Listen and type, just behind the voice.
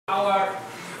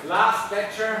last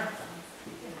lecture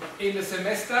in the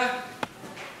semester,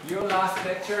 your last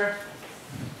lecture,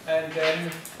 and then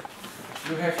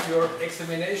you have your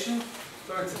examination.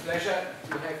 So it's a pleasure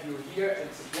to have you here, and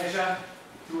it's a pleasure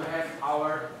to have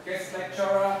our guest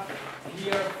lecturer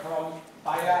here from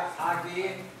Bayer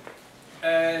AG,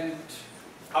 and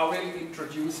I will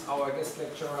introduce our guest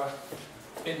lecturer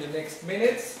in the next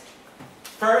minutes.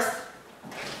 First,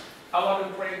 I want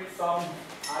to bring some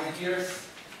ideas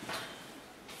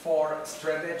for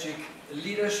strategic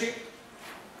leadership.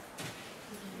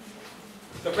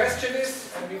 The question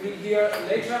is, and we will hear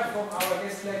later from our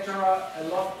guest lecturer a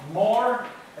lot more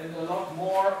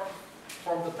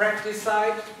from the practice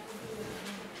side,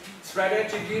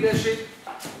 strategic leadership,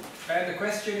 and the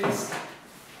question is,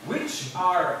 which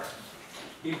are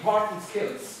important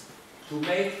skills to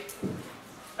make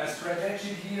a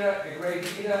strategic leader a great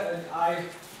leader? And I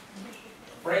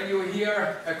bring you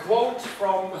here a quote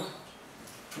from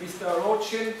Mr.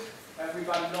 Rothschild.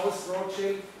 Everyone knows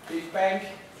Rothschild, big bank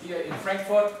here in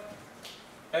Frankfurt.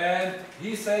 And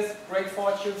he says, great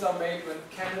fortunes are made when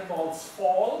cannonballs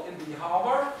fall in the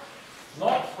harbor,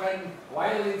 not when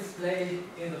violins play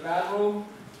in the ballroom.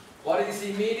 What is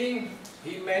he meaning?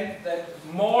 He meant that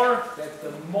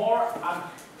the more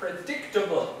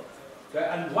unpredictable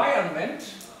the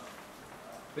environment,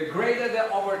 the greater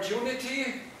the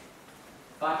opportunity,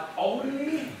 but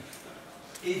only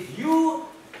if you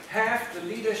have the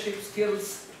leadership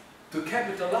skills to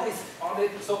capitalize on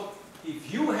it. So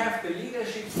if you have the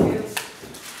leadership skills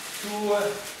to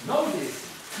know this,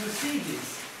 to see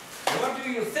this, what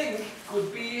do you think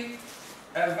could be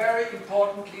a very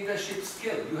important leadership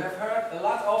skill? You have heard a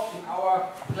lot of in our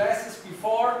classes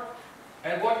before.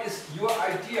 And what is your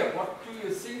idea? What do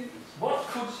you think? What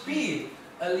could be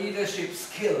a leadership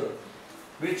skill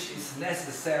which is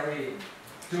necessary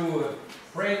to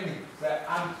bring the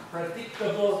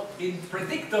unpredictable in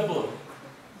predictable?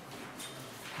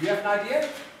 Do you have an idea?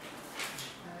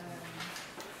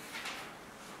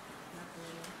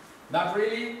 Not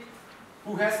really.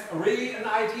 Who has really an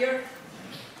idea?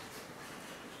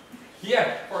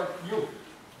 Here, for you.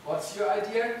 What's your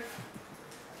idea?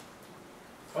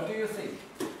 What do you think?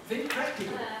 Think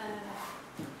practically.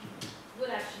 Would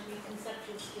actually be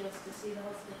conceptual skills to see the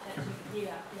whole strategic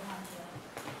idea behind the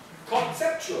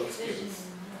conceptual skills.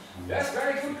 Yes,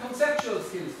 very good conceptual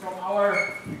skills from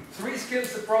our 3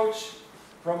 skills approach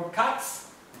from Katz.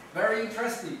 Very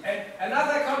interesting. And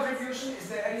another contribution, is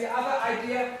there any other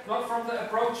idea, not from the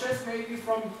approaches, maybe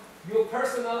from your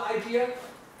personal idea?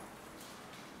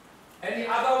 Any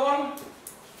other one?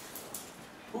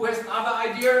 Who has another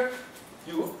idea?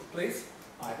 You, please.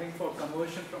 I think for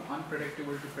conversion from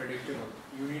unpredictable to predictable,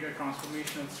 you need a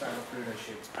transformational style of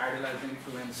leadership, idealized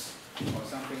influence, or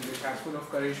something which has full of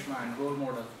charisma and role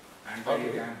model, and where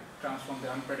you can transform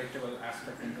the unpredictable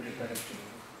aspect into the predictable.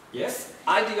 Yes,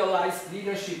 idealized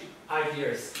leadership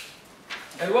ideas.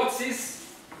 And what's this?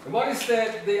 What is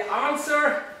the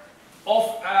answer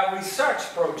of a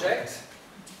research project?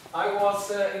 I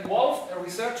was involved in a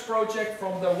research project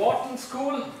from the Westend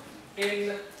School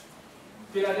in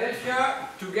Philadelphia,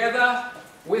 together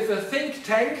with a think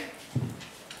tank,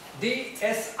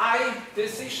 DSI,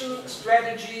 Decision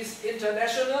Strategies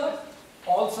International,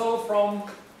 also from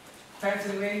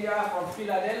Pennsylvania, from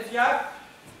Philadelphia.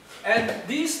 And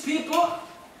these people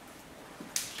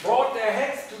brought their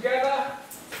heads together,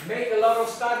 made a lot of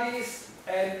studies,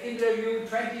 and interviewed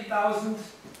 20,000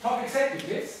 top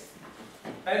executives.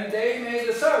 And they made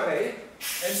a survey,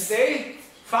 and they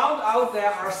found out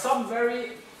there are some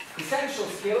very essential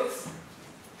skills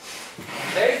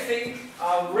they think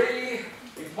are really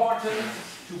important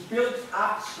to build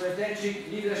up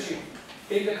strategic leadership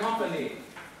in the company.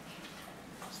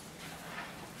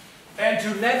 And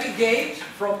to navigate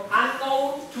from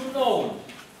unknown to known.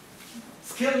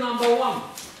 Skill number 1.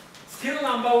 Skill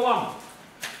number 1.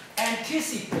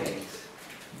 Anticipate.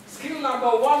 Skill number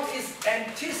 1 is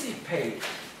anticipate.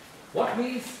 What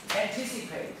means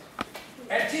anticipate?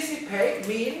 Anticipate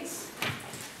means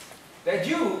that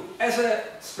you, as a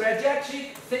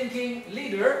strategic thinking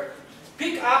leader,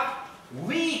 pick up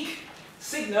weak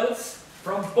signals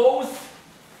from both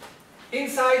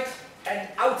inside and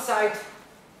outside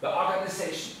the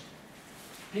organization.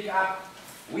 Pick up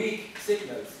weak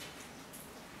signals.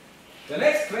 The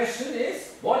next question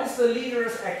is, what is the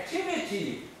leader's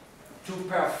activity to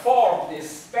perform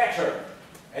this better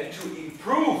and to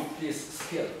improve this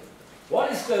skill?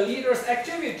 What is the leader's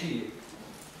activity?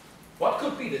 What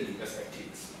could be the leader's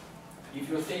activity? If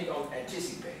you think of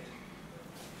anticipate.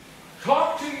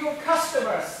 Talk to your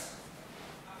customers,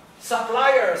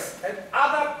 suppliers, and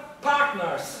other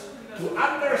partners to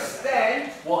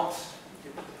understand what?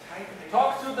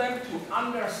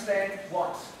 understand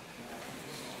what?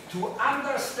 To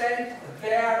understand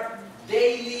their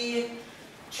daily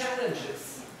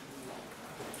challenges.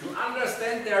 To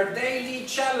understand their daily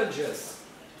challenges.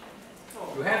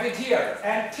 You have it here.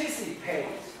 Anticipate.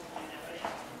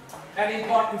 An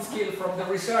important skill from the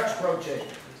research project.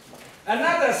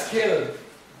 Another skill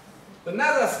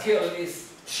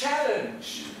is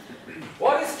challenge.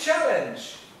 What is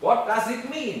challenge? What does it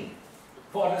mean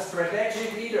for the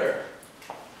strategic leader?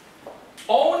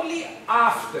 Only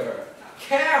after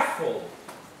careful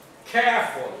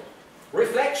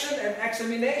reflection and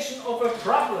examination of a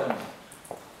problem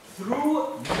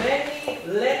through many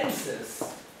lenses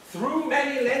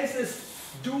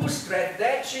do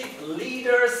strategic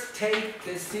leaders take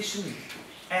decision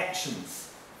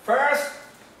actions. First,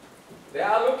 they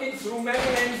are looking through many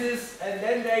lenses and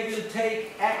then they will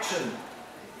take action.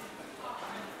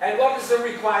 And what is the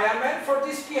requirement for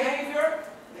this behavior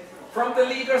from the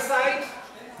leader side?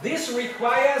 This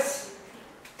requires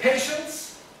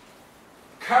patience,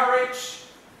 courage,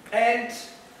 and,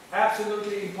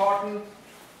 absolutely important,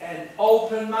 an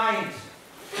open mind.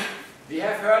 We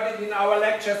have heard it in our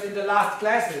lectures in the last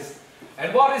classes.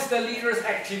 And what is the leader's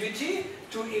activity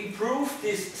to improve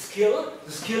this skill,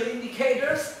 the skill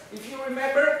indicators, if you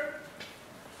remember?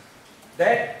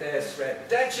 That the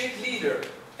strategic leader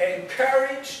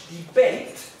encourage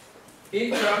debate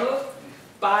internal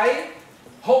by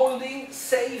holding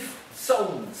safe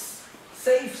zones,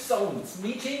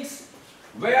 meetings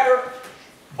where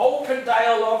open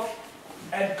dialogue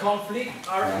and conflict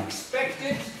are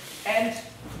expected and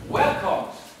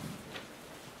welcomed.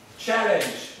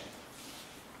 Challenge.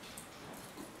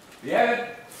 We have a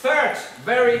third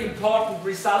very important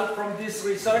result from this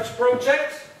research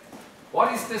project.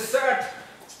 What is the third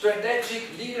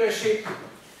strategic leadership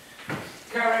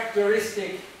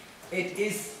characteristic? It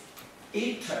is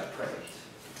interpret.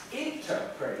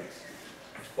 Interpret.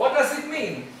 What does it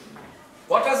mean?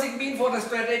 What does it mean for the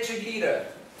strategic leader?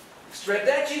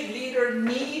 Strategic leader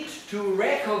needs to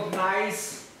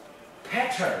recognize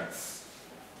patterns.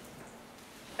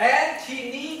 And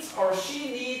he needs or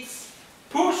she needs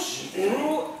push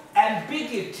through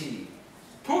ambiguity.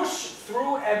 Push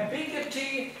through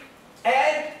ambiguity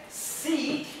and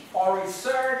seek or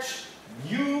research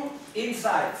new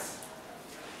insights.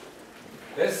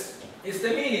 This is the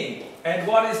meaning. And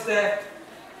what is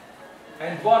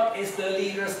the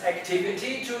leader's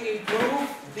activity to improve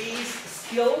these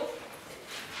skills?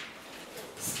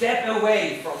 Step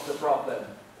away from the problem.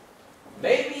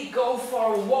 Maybe go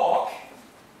for a walk,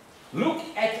 look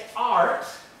at art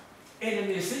in a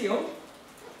museum,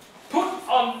 put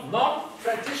on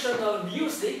non-traditional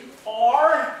music,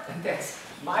 or, and that's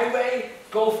my way,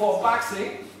 go for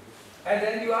boxing, and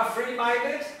then you are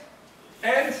free-minded,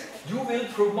 and you will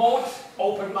promote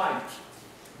open mind.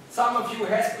 Some of you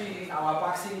has been in our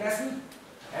boxing lesson,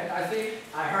 and I think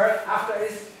I heard after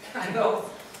this, I know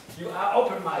you are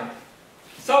open-minded.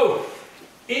 So,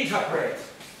 interpret.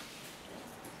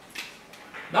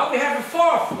 Now we have a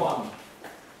fourth one.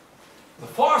 The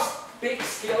fourth big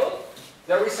skill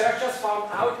the researchers found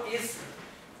out is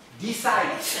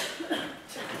decide.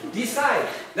 Decide.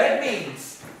 That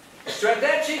means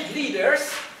strategic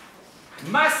leaders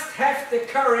must have the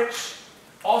courage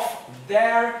of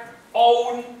their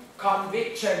own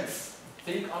convictions.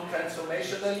 Think on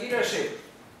transformational leadership.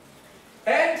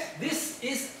 And this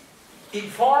is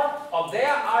informed, or they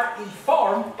are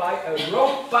informed by a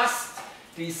robust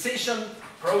decision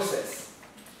process.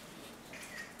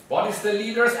 What is the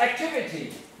leader's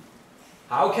activity?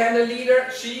 How can a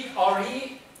leader, she or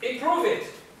he, improve it?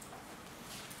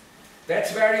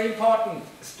 That's very important.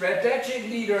 Strategic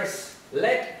leaders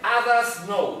let others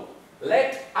know.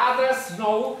 Let others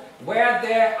know where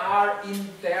they are in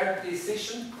their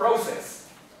decision process.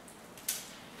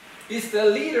 Is the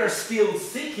leader still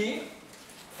seeking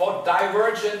for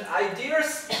divergent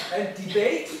ideas and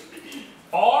debate?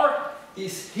 Or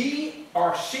is he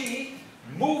or she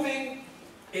moving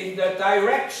in the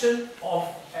direction of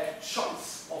a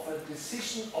choice, of a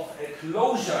decision, of a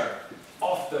closure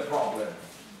of the problem?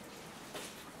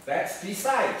 That's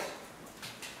decide.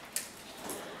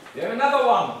 We have another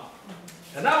one.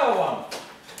 Another one.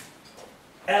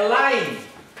 Align.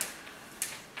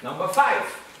 Number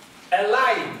 5.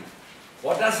 Align.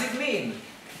 What does it mean?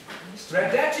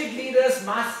 Strategic leaders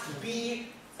must be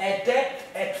adept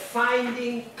at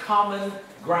finding common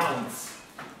grounds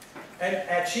and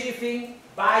achieving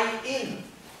buy-in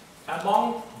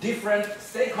among different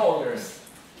stakeholders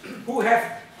who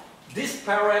have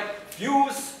disparate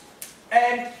views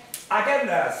and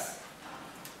agendas.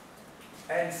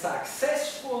 And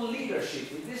successful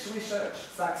leadership, in this research,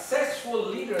 successful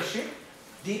leadership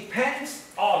depends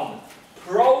on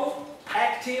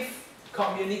proactive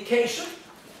communication,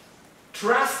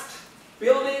 trust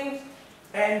building,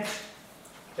 and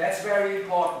that's very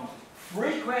important,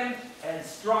 frequent and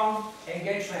strong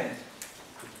engagement.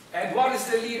 And what is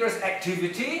the leader's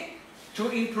activity to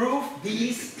improve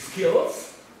these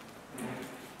skills?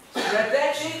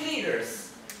 Strategic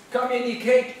leaders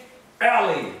communicate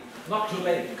early, not too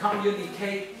late,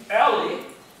 communicate early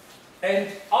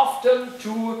and often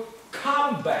to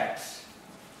combat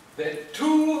the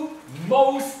two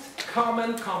most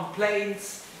common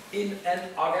complaints in an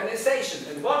organization.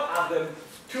 And what are the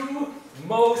two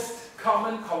most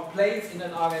common complaints in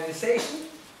an organization?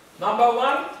 Number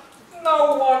one,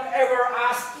 no one ever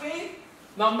asked me.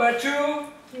 Number two,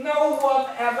 no one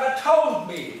ever told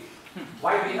me.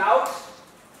 Wipe it out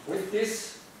with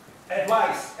this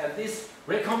advice and this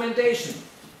recommendation.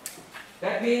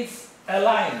 That means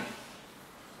align.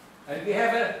 And we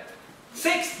have a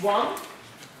sixth one,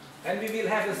 and we will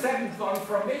have a seventh one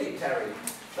from military.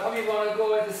 Now we want to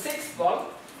go at the sixth one.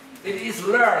 It is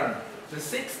learn. The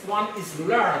sixth one is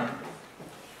learn.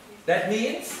 That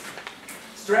means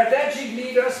strategic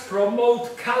leaders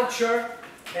promote culture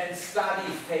and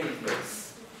study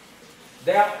failures.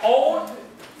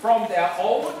 From their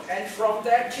own and from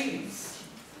their teams.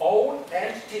 Own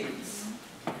and teams.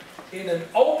 In an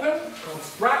open,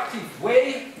 constructive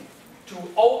way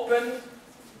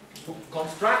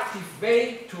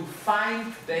to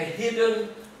find the hidden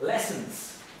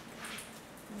lessons.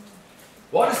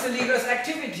 What is the leader's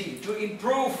activity to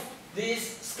improve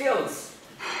these skills?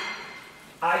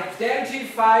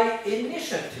 Identify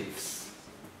initiatives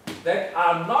that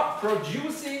are not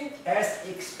producing as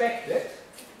expected,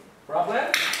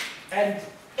 problem, and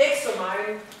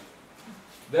examine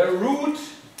the root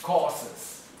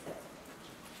causes.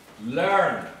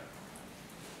 Learn.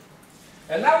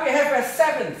 And now we have a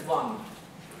seventh one.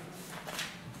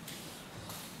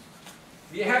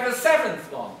 We have a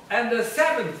seventh one. And the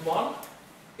seventh one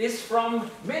is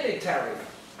from military.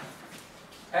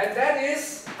 And that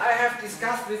is, I have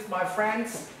discussed with my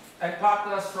friends and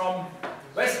partners from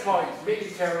West Point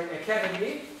Military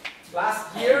Academy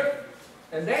last year.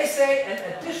 And they say an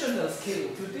additional skill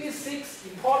to these 6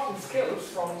 important skills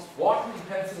from Wharton in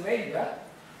Pennsylvania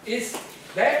is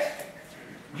that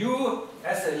you,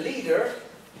 as a leader,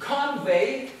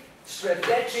 convey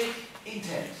strategic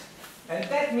intent. And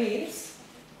that means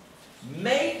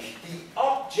make the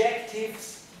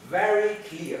objectives very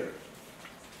clear.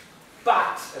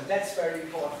 But, and that's very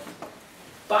important,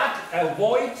 but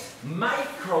avoid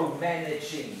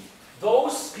micromanaging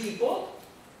those people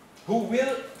who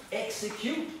will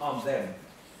execute on them.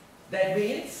 That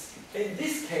means, in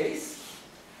this case,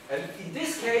 and in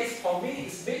this case for me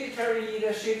it's military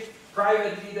leadership,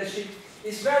 private leadership,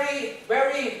 is very,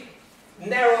 very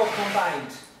narrow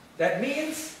combined. That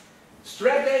means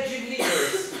strategic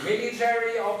leaders,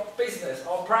 military or business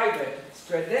or private,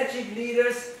 strategic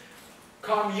leaders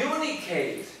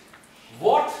communicate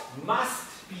what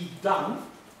must be done,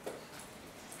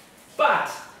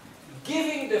 but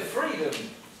giving the freedom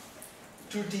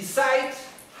to decide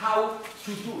how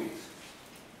to do it.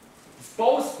 It's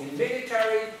both in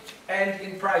military and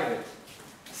in private.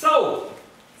 So,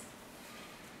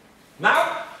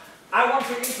 now I want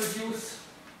to introduce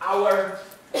our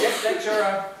guest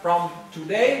lecturer from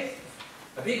today.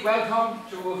 A big welcome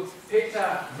to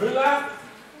Peter Müller.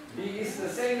 He is the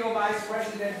Senior Vice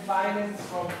President Finance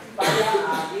from Bayer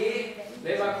AG,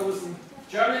 Leverkusen,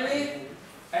 Germany.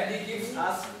 And he gives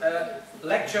us a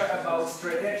lecture about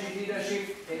strategic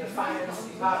leadership in the finance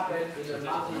department in a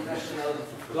multinational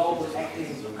global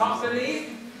acting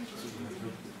company.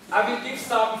 I will give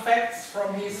some facts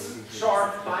from his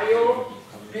short bio.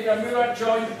 Peter Müller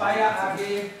joined Bayer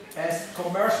AG as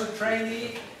commercial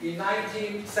trainee in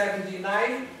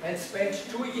 1979 and spent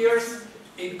 2 years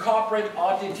in corporate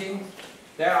auditing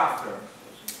thereafter.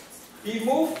 He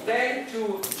moved then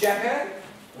to Japan,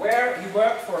 where he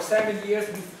worked for 7 years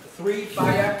with 3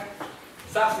 Bayer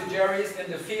subsidiaries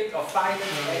in the field of finance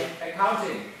and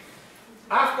accounting.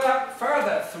 After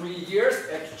further 3 years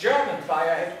at German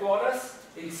Bayer headquarters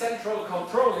in central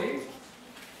controlling,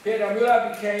 Peter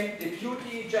Müller became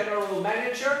Deputy General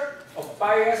Manager of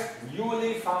Bayer's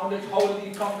newly founded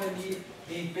holding company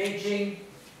in Beijing,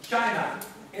 China.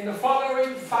 In the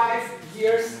following 5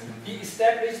 years, he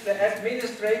established the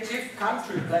administrative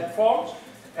country platform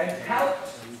and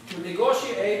helped to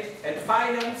negotiate and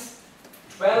finance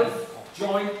 12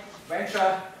 joint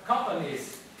venture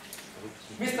companies.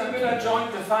 Mr. Müller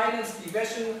joined the finance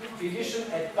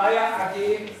division at Bayer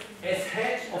AG as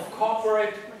head of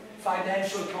corporate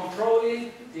financial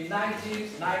controlling in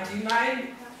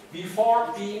 1999 before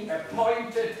being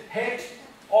appointed head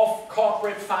of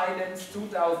corporate finance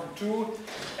 2002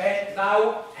 and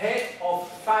now head of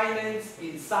finance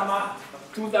in summer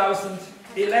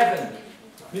 2011.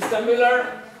 Mr.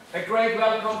 Müller, a great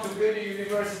welcome to Goethe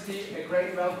University, a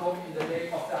great welcome in the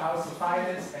name of the House of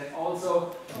Finance and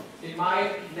also in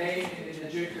my name in the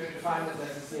German Finance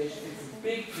Association. It's a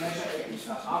big pleasure and it's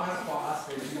an honor for us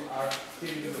that you are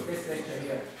giving the best lecture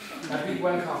here. A big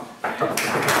welcome.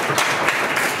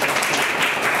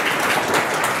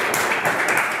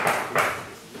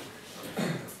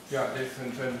 Yeah, ladies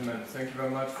and gentlemen, thank you very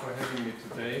much for having me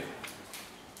today.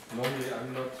 Normally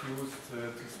I'm not used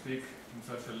to speak in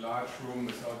such a large room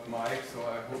without mic, so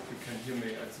I hope you can hear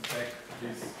me at the back.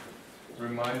 Please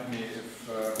remind me if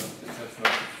that's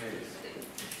not the case.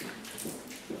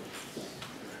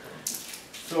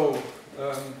 So,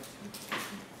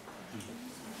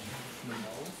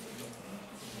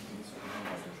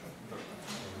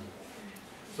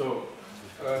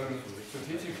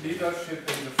 strategic leadership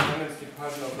in the finance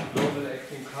department of a global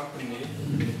acting company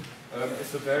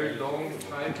is a very long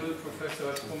title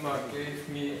Professor Trummer gave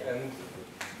me, and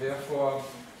therefore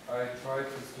I try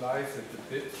to slice it a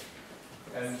bit.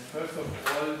 And first of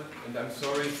all, and I'm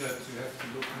sorry that you have to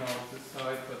look now this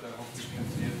side, but I hope you can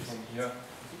see it from here.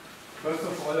 First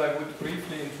of all, I would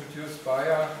briefly introduce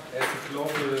Bayer as a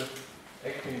global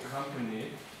acting company.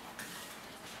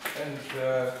 And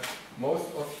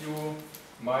most of you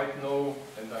might know,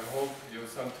 and I hope you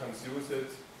sometimes use it,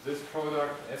 this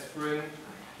product, aspirin,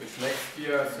 which next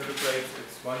year celebrates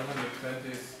its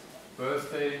 120th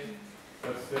birthday,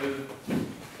 but still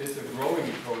is a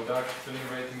growing product,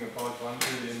 generating about €1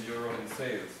 billion in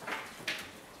sales.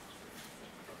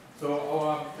 So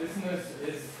our business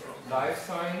is life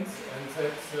science, and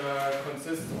that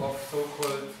consists of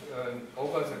so-called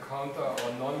over-the-counter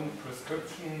or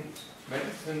non-prescription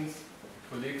medicines.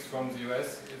 Colleagues from the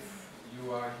US, if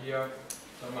you are here,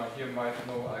 some are here might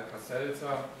know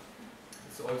Alka-Seltzer.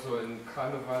 It's also in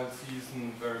Carnival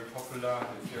season very popular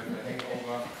if you have a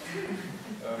hangover.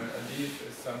 Aleve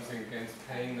is something against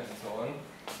pain and so on.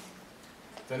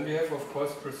 Then we have, of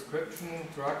course, prescription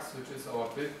drugs, which is our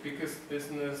biggest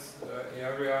business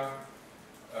area,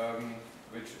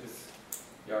 which is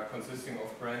consisting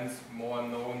of brands more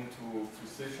known to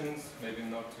physicians, maybe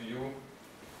not to you.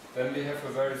 Then we have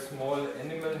a very small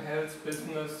animal health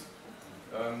business.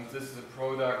 This is a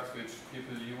product which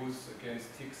people use against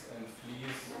ticks and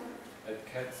fleas at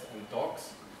cats and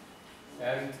dogs.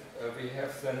 And we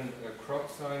have then a crop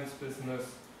science business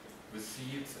with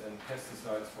seeds and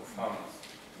pesticides for farmers.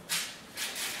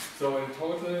 So in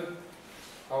total,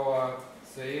 our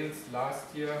sales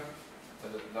last year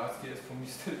is for me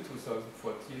still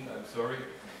 2014, I'm sorry,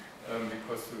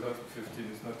 because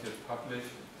 2015 is not yet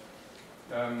published,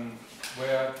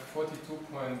 were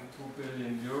 42.2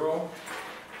 billion euro.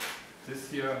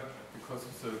 This year, because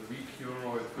it's a weak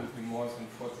euro, it will be more than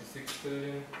 46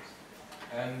 billion.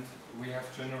 And we have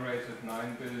generated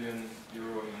 9 billion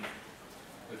euro in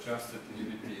adjusted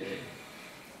EBITDA.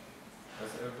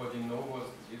 Does everybody know what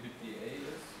EBITDA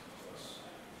is?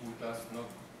 Who does not?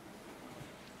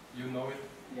 You know it?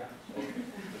 Yeah. Okay,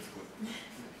 that's good.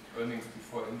 Earnings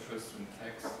before interest and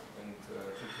tax and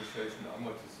depreciation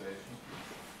amortization.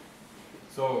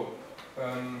 So,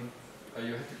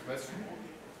 you had a question?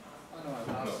 Oh, no,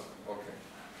 I'll ask. No, okay.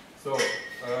 So,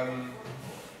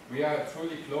 we are a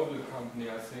truly global company,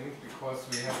 I think, because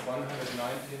we have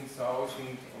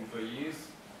 119,000 employees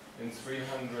in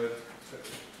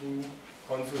 302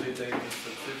 consolidated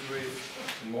subsidiaries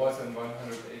in more than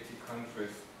 180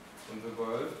 countries in the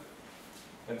world.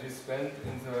 And we spent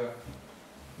in the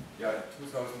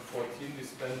 2014 we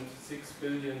spent 6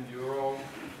 billion euro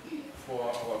for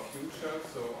our future,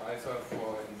 so either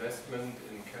for investment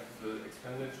in capital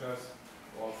expenditures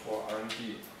or for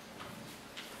R&D.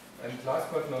 And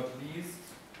last but not least,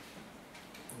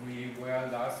 we were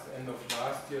end of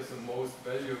last year the most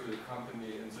valuable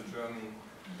company in the German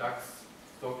DAX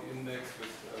stock index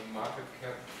with a market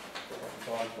cap of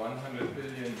about 100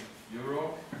 billion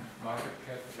euro. Market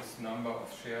cap is number of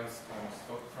shares times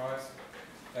stock price.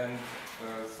 And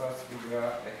thus we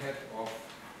were ahead of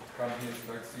companies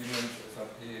like Siemens,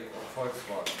 SAP or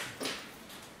Volkswagen.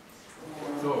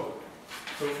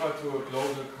 So far to a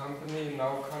global company,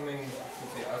 now coming to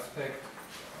the aspect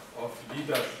of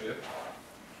leadership.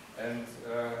 And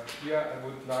here I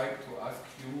would like to ask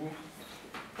you,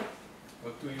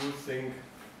 what do you think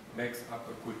makes up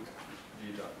a good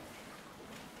leader?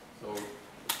 So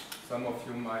some of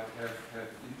you might have had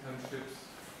internships,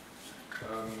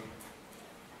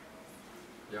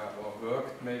 or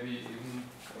worked maybe even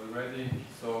already.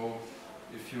 So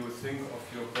if you think of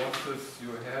your bosses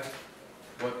you had,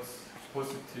 what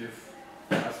positive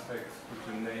aspects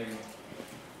could you name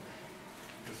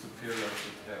the superior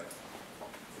should have?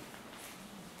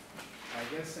 I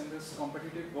guess in this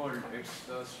competitive world,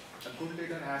 a good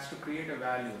leader has to create a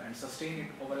value and sustain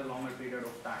it over a longer period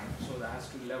of time. So that has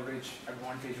to leverage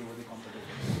advantage over the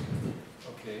competitors.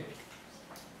 Okay.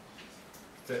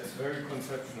 That's very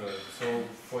conceptual. So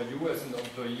for you as an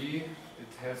employee,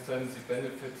 it has then the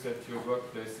benefit that your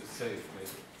workplace is safe,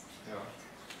 maybe. Yeah.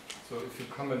 So if you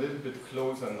come a little bit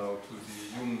closer now to the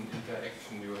human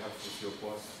interaction you have with your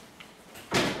boss.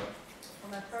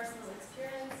 From my personal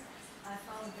experience, I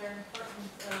found very important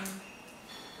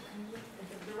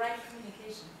the right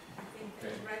communication. I think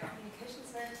the right communication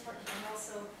is very important, and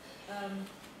also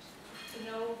to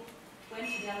know when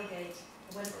to delegate.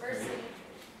 When a person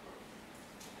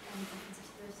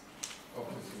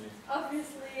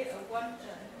obviously one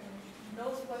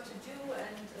knows what to do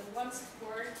and wants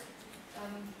support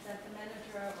that the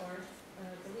manager or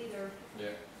the leader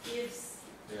gives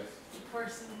the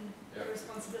person the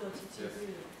responsibility to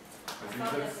do. I think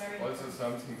that's also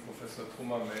something Professor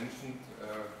Trummer mentioned,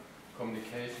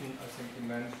 communication I think he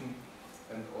mentioned,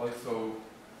 and also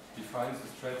defines the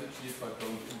strategy but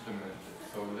don't implement it.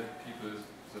 So let people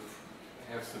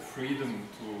have the freedom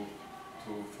to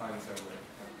find their way.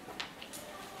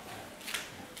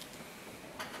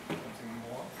 Something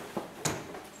more?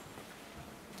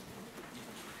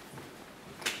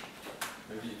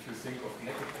 Maybe if you think of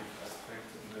negative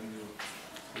aspects and then you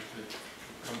switch it to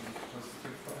come to the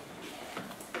positive part.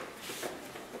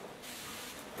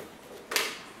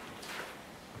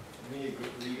 For me, a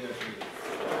good leader has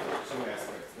two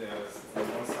aspects. There's on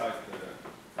one side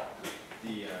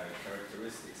the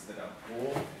characteristics that are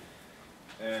born,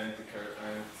 and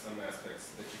some aspects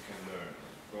that you can learn.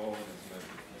 Born is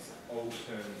maybe he's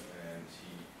open and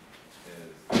he has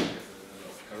a lot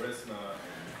of charisma,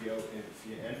 and if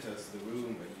he enters the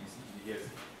room and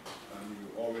you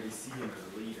already see him as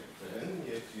a leader. But then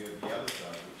you have the other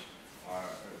side,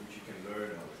 which you can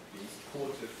learn of, being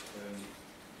supportive and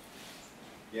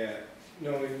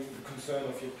knowing the concern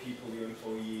of your people, your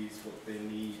employees, what they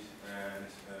need, and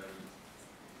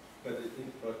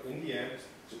but in the end,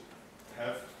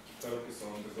 have to focus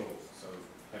on the goal. So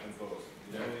having both.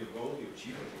 You know your goal, you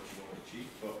achieve what you want to achieve,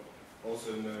 but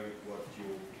also know what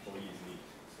your employees need.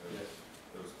 So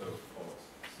those both parts.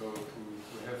 So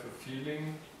to have a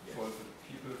feeling for the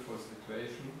people, for the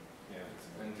situation.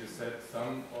 Yeah. And you said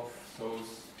some of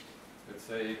those, let's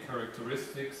say,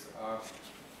 characteristics are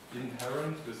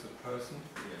inherent with a person.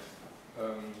 Yes.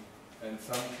 And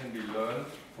some can be learned.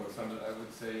 For example, I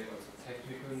would say also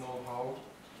technical know-how.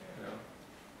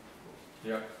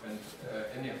 And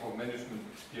anyhow, management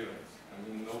experience. I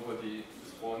mean, nobody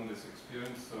is born with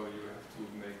experience, so you have to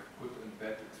make good and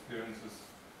bad experiences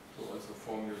to also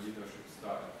form your leadership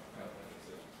style.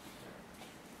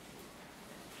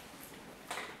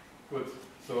 Good.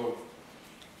 So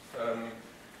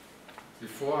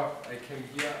before I came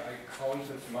here, I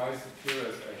counted my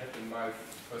superiors I had in my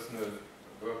personal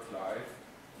work life,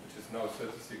 which is now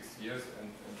 36 years, and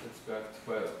it's about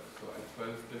 12. So I had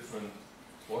 12 different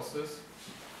bosses,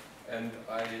 and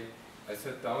I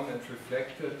sat down and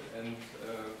reflected and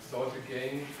thought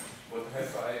again, what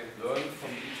have I learned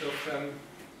from each of them?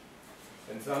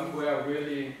 And some were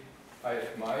really I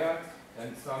admired,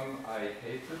 and some I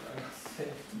hated, I must say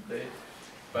today.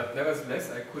 But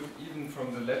nevertheless, I could even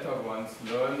from the latter ones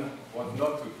learn what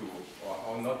not to do or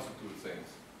how not to do things.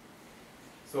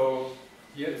 So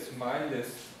here is my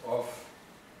list of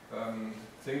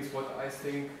things what I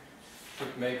think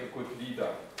should make a good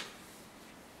leader.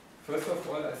 First of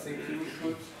all, I think you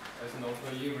should, as an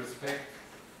employee, respect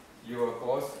your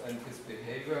boss and his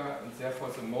behavior, and therefore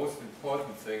the most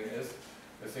important thing is,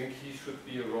 I think he should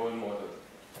be a role model.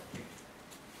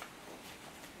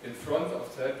 In front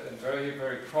of that, and very,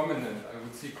 very prominent, I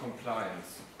would see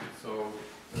compliance. So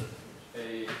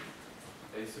a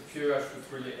superior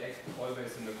should really act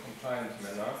always in a compliant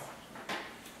manner,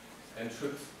 and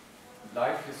should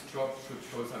like his job, should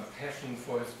show some passion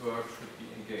for his work, should be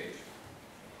engaged.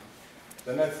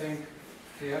 Then I think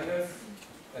fairness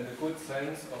and a good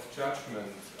sense of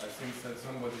judgment. I think that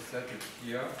somebody said it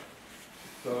here.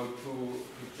 So to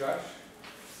judge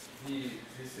the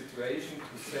situation,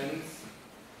 to sense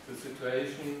the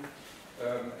situation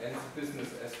and the business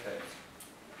aspect.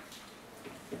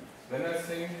 Then I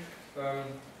think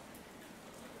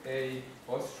a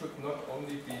boss should not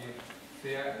only be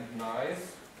fair and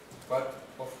nice, but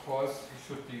of course he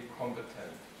should be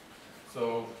competent.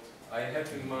 So I had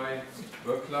in my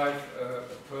work life a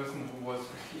person who was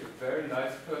really a very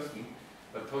nice person,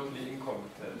 but totally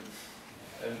incompetent.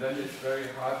 and then it's very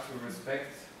hard to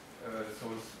respect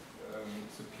those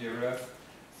superiors.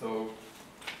 So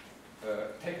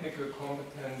technical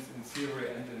competence in theory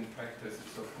and in practice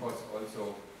is of course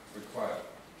also required.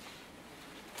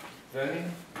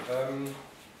 Then,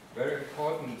 very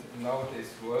important in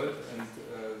nowadays world, and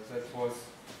that was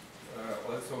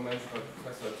also mentioned by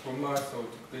Professor Trummer, so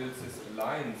to build these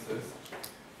alliances,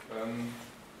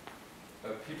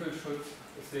 people should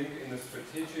think in a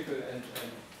strategical and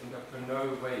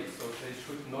entrepreneurial way, so they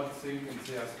should not think in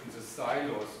the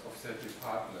silos of their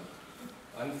department.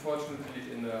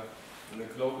 Unfortunately, in a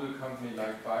global company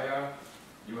like Bayer,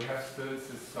 you have still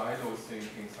this silo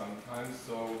thinking sometimes,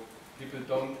 so people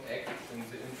don't act in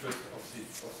the interest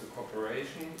of the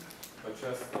corporation, but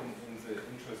just in the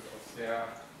interest of their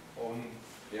own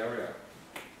area.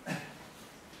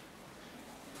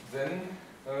 Then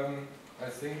I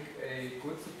think a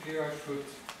good superior should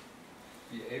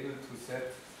be able to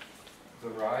set the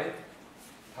right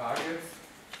targets,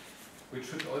 which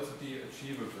should also be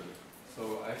achievable.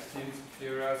 So I've seen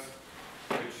superiors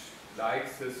which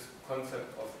like this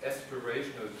concept of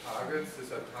aspirational targets.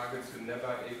 These are targets you're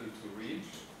never able to reach.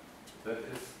 That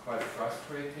is quite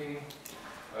frustrating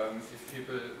if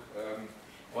people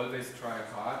always try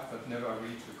hard but never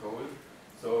reach a goal.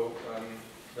 So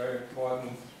very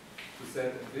important to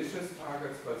set ambitious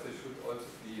targets, but they should also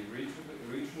be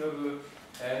reasonable,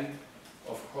 and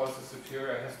of course the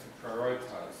superior has to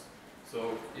prioritize.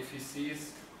 So if he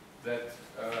sees that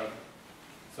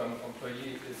some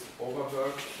employee is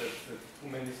overworked, that too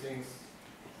many things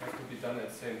have to be done at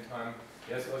the same time,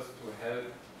 he has also to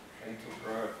help and to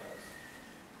prioritize.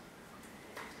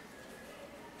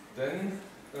 Then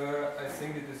I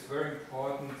think it is very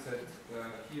important that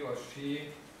he or she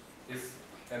is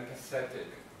empathetic.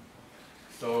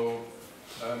 So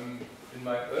in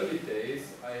my early days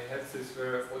I had this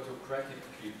very autocratic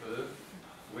people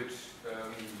which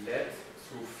led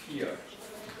through fear.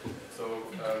 So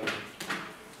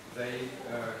they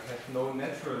had no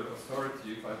natural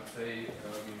authority, but they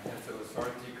had the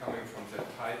authority coming from their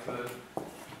title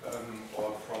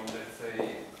or from, let's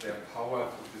say, their power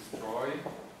to destroy.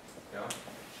 Yeah.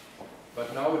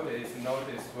 But nowadays, in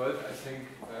nowadays world, I think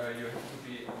you have to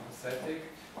be empathetic,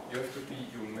 you have to be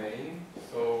humane.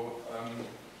 So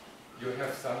you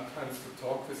have sometimes to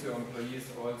talk with your employees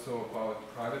also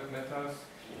about private matters.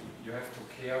 You have to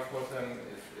care for them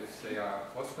if they are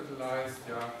hospitalized,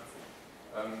 yeah,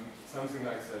 something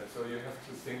like that. So you have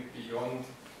to think beyond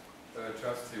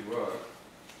just the work.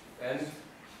 And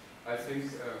I think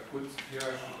a good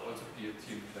superior should also be a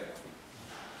team player.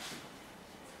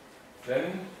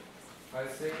 Then I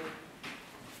think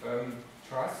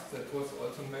trust, that was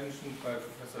also mentioned by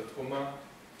Professor Trummer.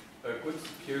 A good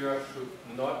superior should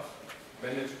not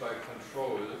manage by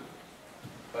control,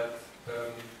 but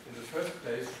in the first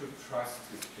place should trust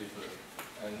his people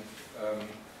and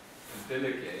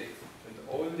delegate, and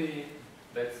only,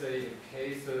 let's say, in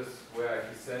cases where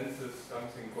he senses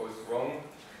something goes wrong,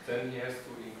 then he has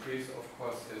to increase, of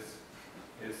course,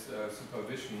 his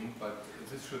supervision, but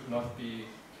this should not be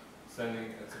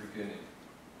standing at the beginning.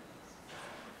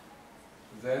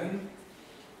 Then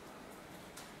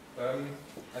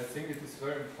I think it is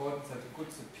very important that a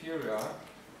good superior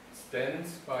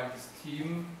stands by his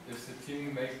team if the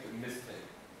team makes a mistake,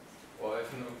 or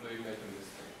if an employee makes a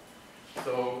mistake.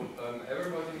 So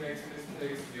everybody makes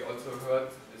mistakes. We also heard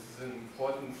this is an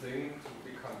important thing to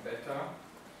become better.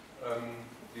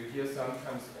 You hear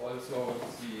sometimes also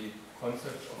the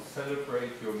concept of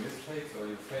celebrate your mistakes or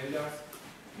your failures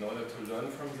in order to learn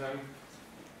from them.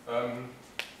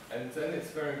 And then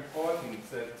it's very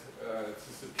important that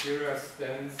the superior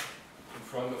stands in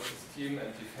front of his team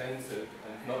and defends it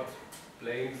and not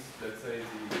blames, let's say,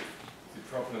 the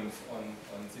problems on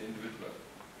the individual.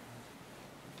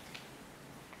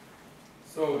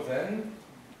 So then,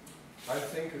 I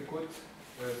think a good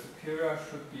superior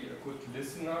should be a good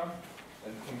listener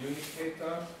and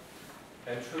communicator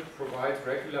and should provide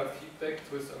regular feedback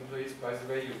to his employees. By the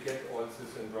way, you get all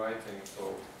this in writing,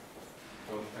 so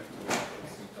don't have to write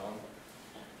everything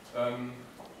down.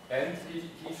 And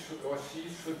he should or she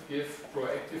should give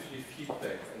proactively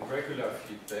feedback and regular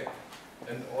feedback,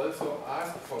 and also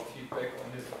ask for feedback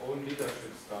on his own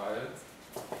leadership style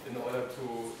in order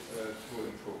to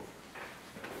improve.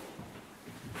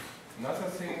 Another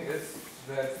thing is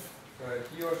that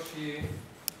he or she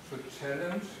should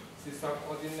challenge the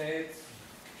subordinates,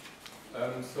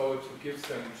 so to give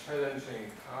them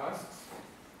challenging tasks,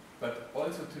 but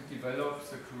also to develop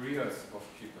the careers of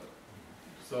people.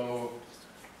 So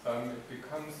it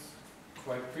becomes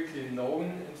quite quickly known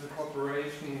in the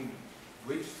corporation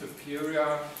which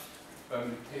superior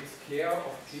takes care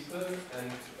of people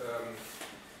and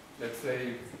let's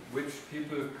say which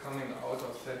people coming out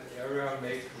of that area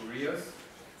make careers,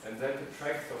 and that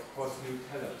attracts of course new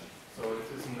talent. So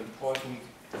it is an important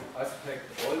aspect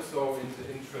also in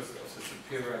the interest of the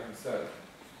superior himself.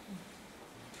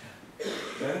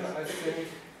 Then I think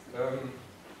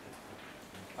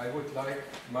I would like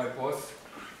my boss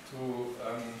to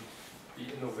be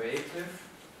innovative,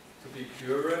 to be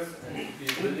curious, and to be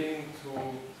willing to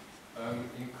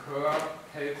incur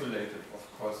calculated, of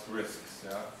course, risks.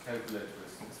 Yeah, calculated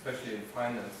risks, especially in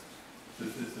finance.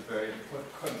 This is a very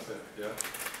important concept. Yeah.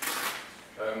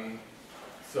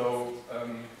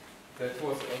 That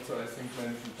was also, I think,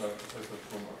 mentioned by Professor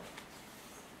Trummer.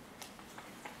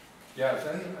 Yeah,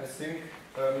 then I think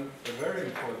a very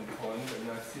important point,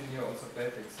 and I've seen here also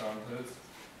bad examples.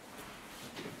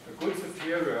 A good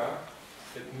superior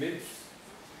admits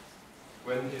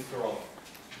when he's wrong.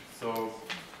 So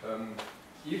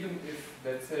even if,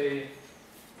 let's say,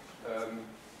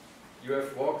 you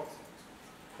have walked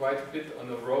quite a bit on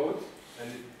a road and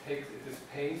it is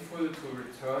painful to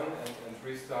return and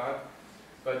restart,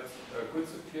 but a good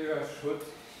superior should,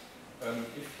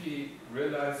 if he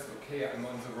realizes, okay, I'm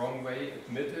on the wrong way,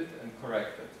 admit it and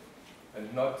correct it,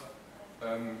 and not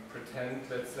pretend,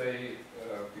 let's say,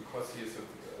 because he is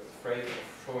afraid of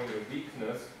showing a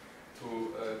weakness,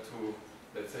 to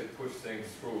let's say, push things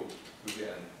through to the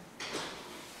end.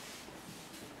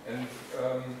 And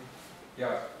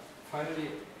yeah, finally,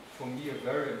 for me, a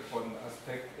very important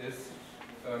aspect is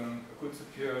a good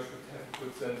superior should have a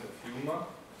good sense of humor.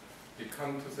 We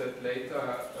come to that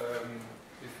later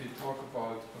if we talk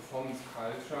about performance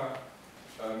culture.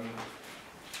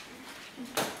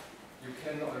 You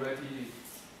can already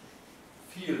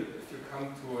feel if you come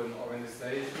to an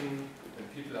organization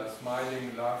and people are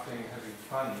smiling, laughing, having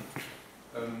fun,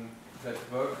 that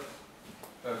work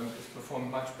is performed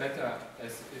much better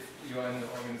as if you are in an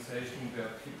organization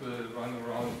where people run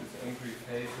around with angry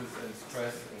faces and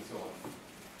stress and so on.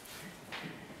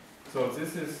 So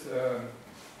this is,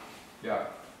 yeah,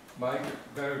 my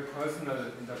very personal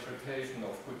interpretation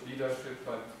of good leadership,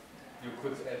 but you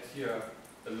could add here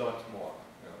a lot more.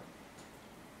 Yeah.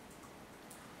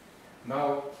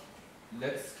 Now,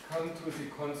 let's come to the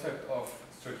concept of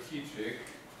strategic,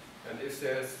 and if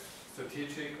there's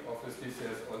strategic, obviously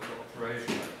there's also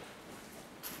operational.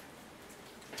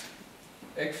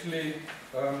 Actually,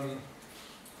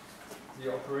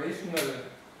 the operational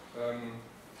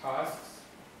tasks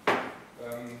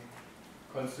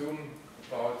consume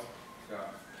about,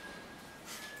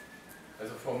 as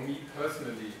for me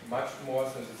personally, much more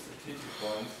than the strategic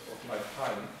ones of my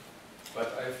time. But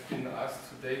I've been asked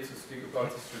today to speak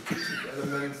about the strategic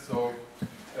elements, so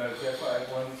therefore I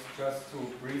want just to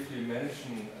briefly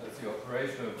mention the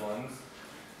operational ones.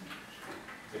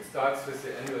 It starts with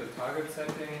the annual target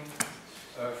setting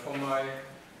for my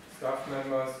staff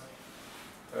members.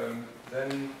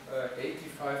 Then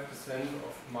 85%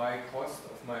 of my cost,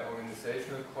 of my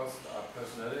organizational cost, are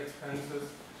personnel expenses.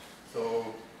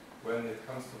 So when it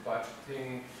comes to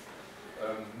budgeting,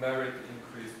 merit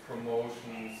increase,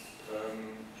 promotions,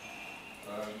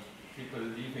 people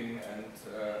leaving and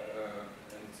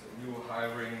new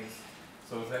hirings,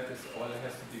 so that is all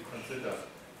has to be considered.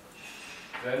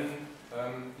 Then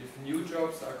if new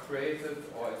jobs are created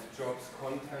or if jobs'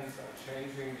 contents are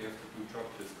changing, we have to do job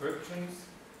descriptions.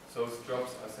 Those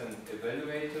jobs are then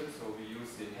evaluated, so we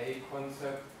use the Hay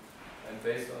concept, and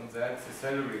based on that the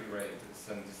salary grade is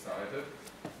then decided.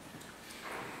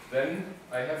 Then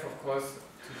I have of course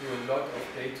to do a lot of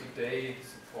day-to-day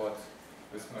support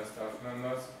with my staff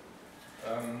members,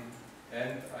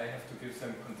 and I have to give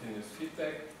them continuous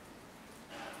feedback.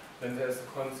 Then there's the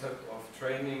concept of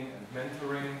training and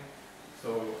mentoring.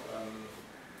 So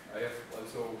I have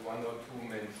also one or two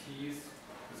mentees.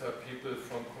 These are people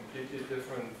from completely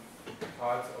different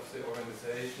parts of the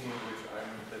organization, which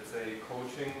I'm, let's say,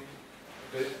 coaching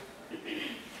a bit.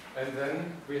 And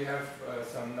then we have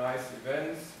some nice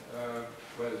events.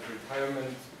 Well,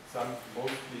 retirement,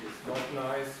 mostly is not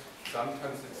nice.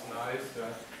 Sometimes it's nice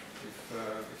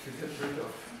if you get rid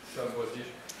of somebody.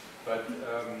 But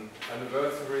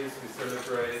anniversaries, we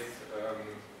celebrate,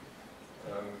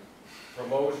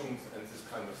 promotions and this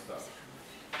kind of stuff.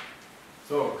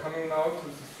 So coming now to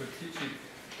the strategic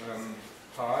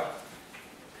part,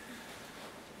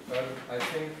 I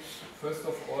think first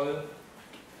of all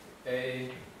a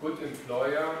good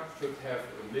employer should have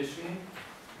a mission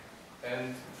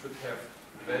and should have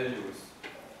values.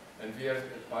 And we as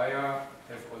a buyer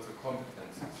have also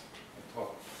competences on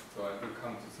top. So I will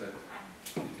come to that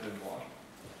detail more.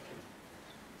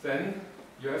 Then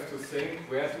you have to think,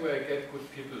 where do I get good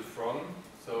people from?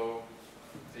 So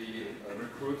the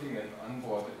recruiting and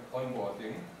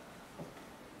onboarding.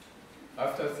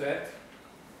 After that,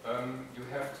 you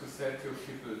have to set your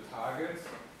people targets.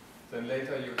 Then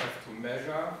later you have to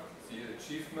measure the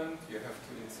achievement. You have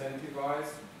to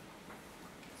incentivize.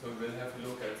 So we'll have a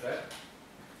look at that.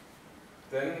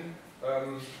 Then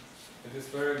it is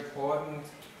very important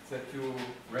that you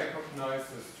recognize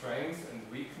the strengths and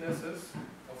weaknesses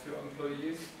of your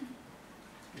employees,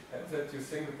 and that you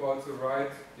think about the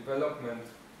right development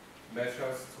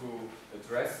measures to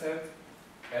address that,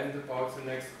 and about the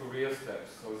next career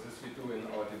steps. So this we do in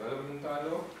our development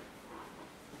dialogue.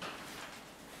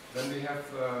 Then we have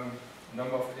a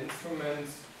number of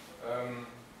instruments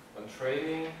on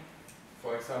training.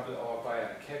 For example, our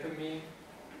Buyer Academy.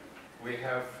 We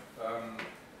have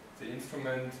the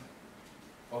instrument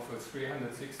of a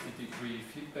 360-degree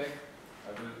feedback.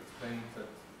 I will explain that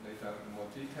later in more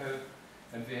detail.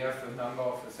 And we have a number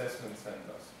of assessment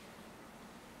centers.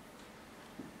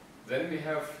 Then we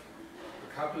have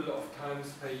a couple of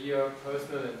times per year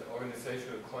personal and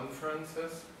organizational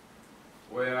conferences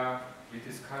where we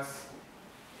discuss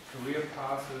career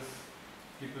paths,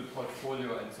 people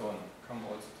portfolio, and so on. Come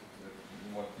also to that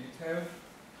in more detail.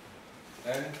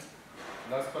 And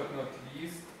last but not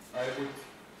least, I would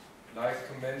like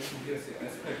to mention here the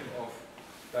aspect of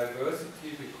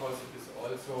diversity, because it is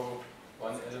also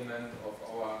one element of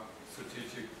our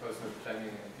strategic personal planning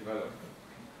and development.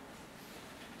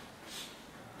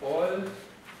 All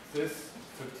these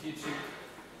strategic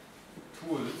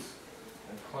tools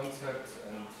and concepts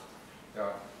and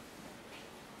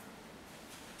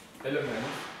elements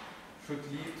should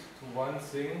lead to one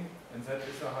thing, and that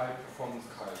is a high performance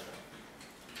culture.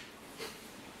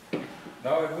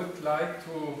 Now I would like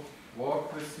to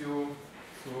walk with you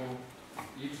through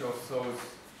each of those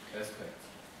aspects.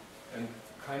 And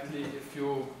kindly, if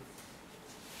you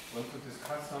want to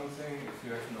discuss something, if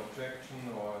you have an objection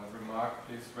or a remark,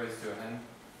 please raise your hand.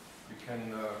 We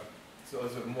can, it's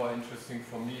also more interesting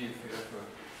for me if we have a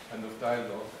kind of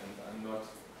dialogue and I'm not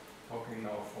talking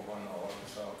now for 1 hour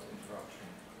without interruption.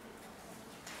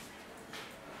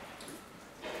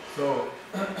 So,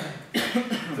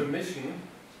 the mission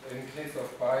in case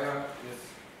of Bayer is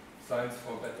Science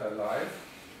for Better Life.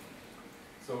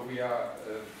 So we are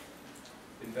an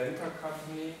inventor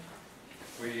company.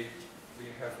 We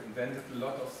have invented a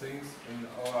lot of things in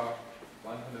our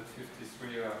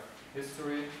 153-year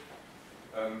history.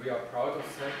 We are proud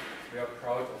of that. We are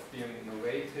proud of being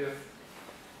innovative,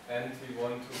 and we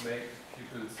want to make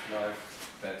people's lives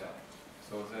better.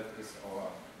 So that is our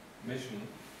mission.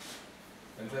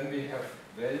 And then we have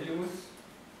values,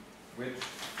 which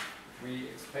we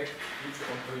expect each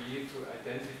employee to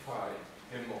identify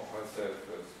him or herself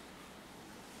with.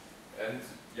 And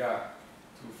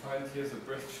to find here the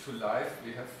bridge to life,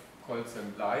 we have called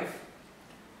them life,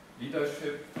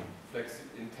 leadership,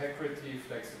 integrity,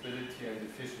 flexibility, and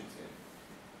efficiency.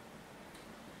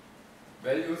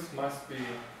 Values must be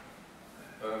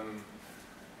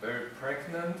very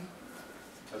pregnant,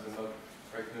 also not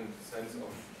pregnant in the sense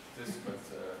of this, but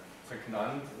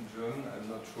pregnant in German. I'm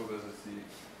not sure whether the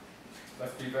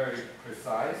must be very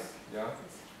precise,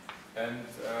 and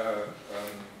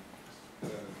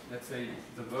let's say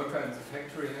the worker in the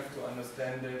factory have to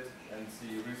understand it, and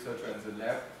the researcher in the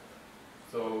lab.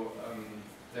 So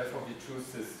therefore we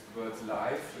choose this word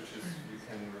life, which is you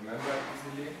can remember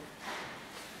easily.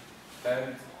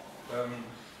 And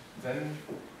then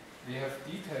we have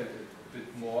detailed it a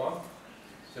bit more,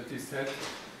 that we said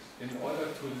in order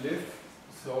to live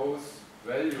those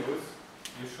values,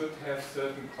 you should have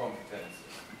certain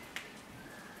competences.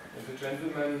 And the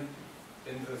gentleman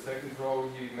in the second row,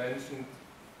 he mentioned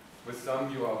with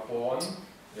some you are born,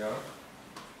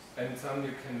 and some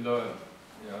you can learn,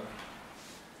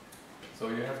 So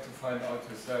you have to find out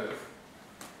yourself.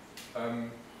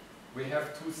 We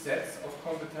have two sets of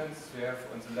competences. We have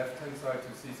on the left-hand side,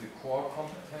 you see the core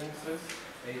competences,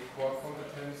 8 core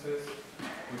competences,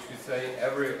 which we say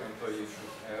every employee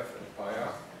should have at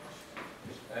Bayer.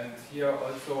 And here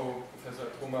also, Professor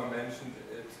Trummer mentioned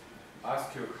it,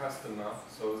 ask your customer,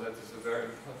 so that is a very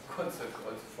important concept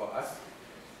also for us.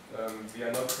 We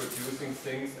are not producing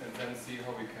things and then see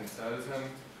how we can sell them.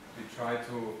 We try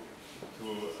to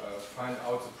find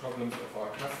out the problems of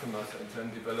our customers and then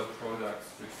develop products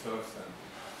which serve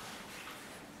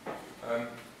them.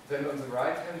 Then on the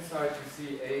right-hand side you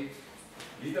see 8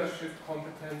 leadership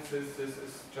competences. This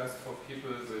is just for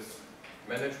people with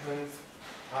management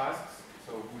tasks,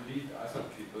 so who lead other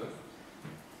people.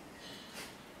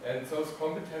 And those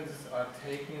competences are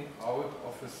taken out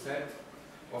of a set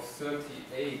of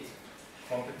 38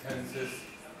 competences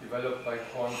developed by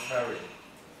Korn Ferry.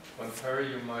 One ferry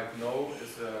you might know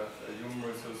is a human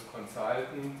resource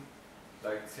consultant,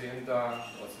 like Zehnder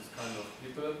or this kind of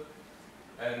people.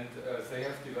 And they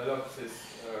have developed this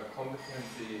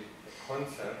competency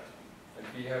concept, and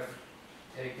we have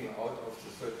taken out of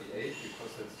the 38,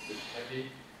 because it's a bit heavy,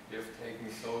 we have taken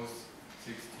those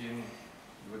 16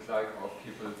 we would like our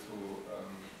people to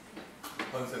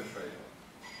concentrate on.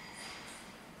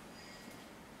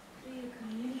 Do you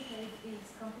communicate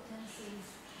these competencies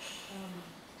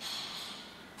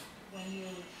when you,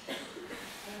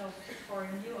 for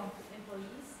new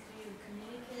employees, do you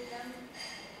communicate them?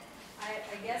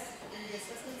 I guess in the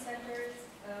assessment centers,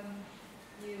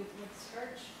 you would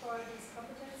search for these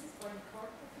competencies, for the core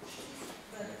competencies,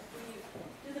 but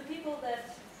do the people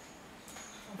that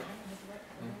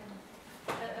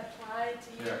apply to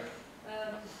you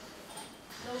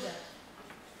know that?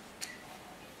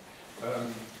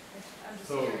 I'm just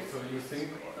curious. So you think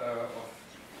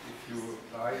if you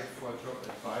apply for a job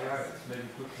at Bayer, it's maybe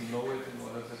good to know it in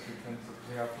order that you can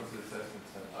prepare for the assessment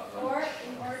center. Or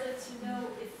in order to know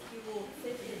if you will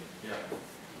fit in. Yeah.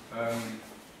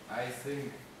 I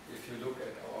think if you look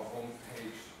at our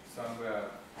homepage somewhere,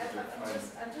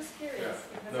 I'm just curious,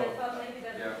 because No. I thought maybe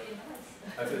that would be nice.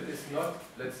 As it is not,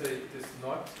 let's say, it is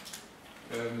not,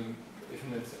 if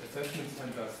an assessment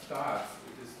center starts,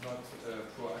 it is not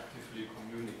proactively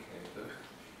communicated.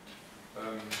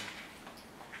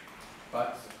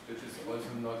 But it is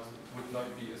also not, would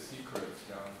not be a secret.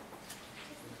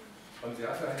 Yeah. On the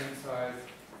other hand side,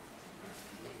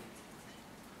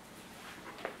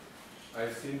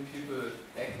 I've seen people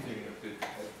acting a bit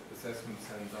at assessment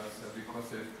centers because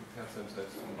they prepare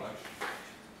themselves too much,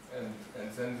 and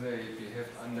then they behave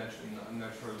in an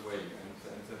unnatural way, and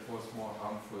that was more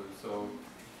harmful. So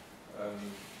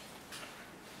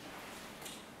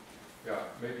yeah,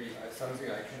 maybe something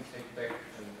I can take back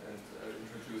and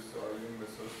introduce to our human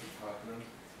resource department,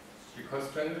 because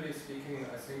generally speaking,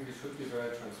 I think we should be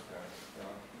very transparent.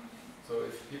 Yeah. So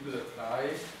if people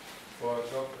apply for a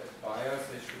job at Bayer,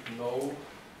 they should know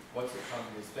what the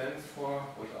company stands for,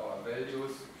 what our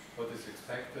values, what is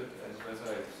expected, and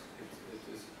whether it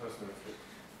is a personal fit.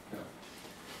 Yeah.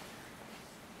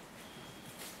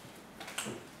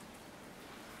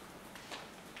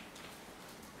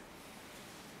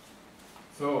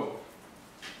 So,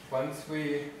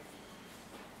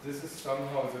 this is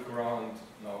somehow the ground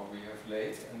now we have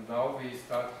laid, and now we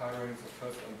start hiring the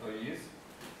first employees.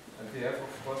 And we have,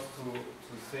 of course,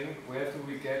 to think where do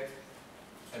we get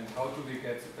and how do we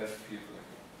get the best people.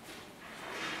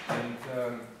 And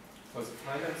for the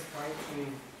finance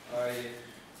function, I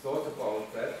thought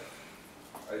about that.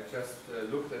 I just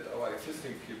looked at our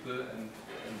existing people and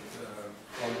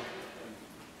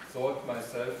thought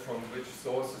myself from which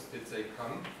sources did they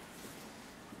come.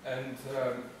 And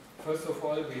first of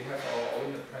all, we have our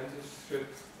own apprenticeship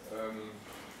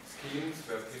schemes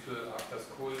where people after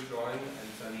school join and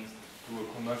then do a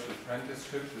commercial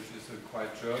apprenticeship, which is a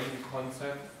quite German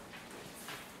concept.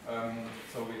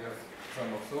 So we have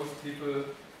some of those people.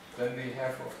 Then we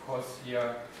have, of course,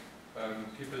 here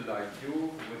people like you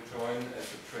who would join as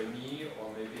a trainee or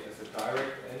maybe as a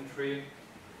direct entry.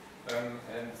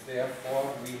 And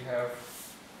therefore we have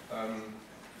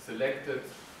selected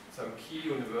some key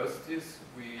universities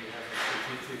we have a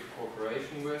strategic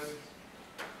cooperation with.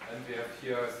 And we have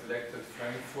here selected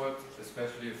Frankfurt,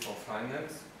 especially for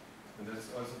finance. And this is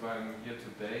also why I'm here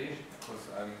today, because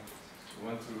I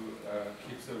want to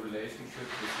keep the relationship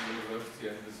with the university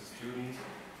and with the students,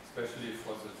 especially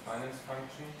for the finance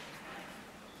function.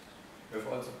 We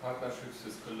have also partnerships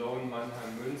with Cologne,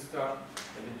 Mannheim, Münster,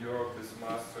 and in Europe with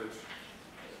Maastricht,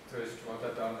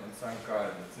 Rotterdam, and St.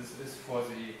 Gallen. This is for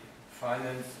the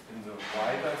finance in the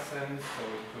wider sense, so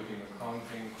including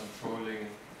accounting, controlling,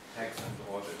 tax and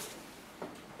audit.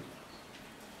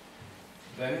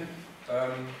 Then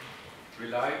we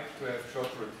like to have job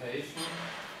rotation,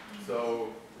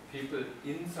 so people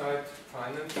inside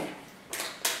finance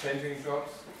changing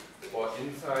jobs, or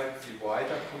inside the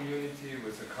wider community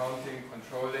with accounting,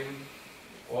 controlling,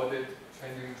 audit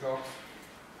changing jobs,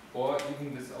 or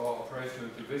even with our operational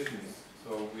divisions.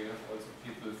 So we have also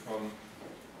people from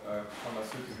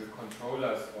pharmaceutical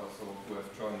controllers also who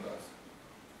have joined us.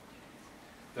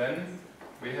 Then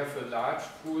we have a large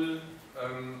pool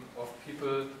of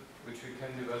people which we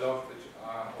can develop, which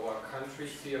are our country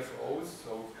CFOs.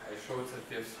 So I showed that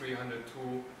we have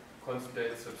 302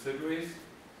 consolidated subsidiaries.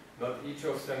 Not each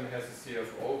of them has a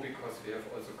CFO because we have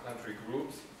also country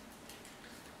groups.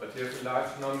 But we have a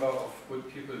large number of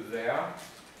good people there.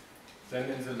 Then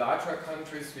in the larger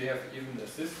countries we have even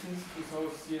assistants to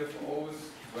those CFOs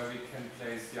where we can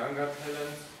place younger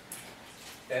talents.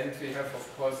 And we have,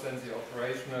 of course, then the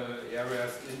operational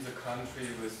areas in the country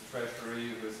with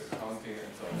treasury, with accounting,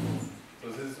 and so on. So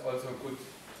this is also a good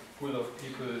pool of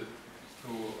people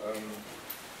to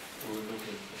look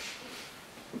into.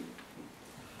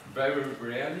 Very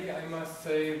rarely, I must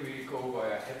say, we go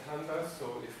via headhunters.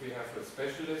 So if we have a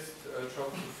specialist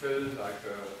job to fill, like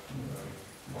a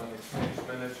foreign exchange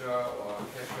manager or a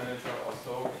cash manager or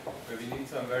so, where we need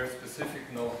some very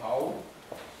specific know-how,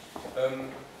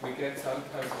 we get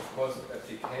sometimes, of course,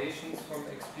 applications from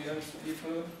experienced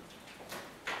people.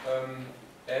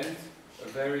 And a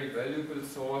very valuable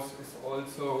source is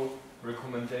also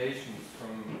recommendations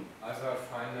from other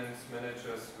finance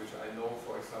managers, which I know,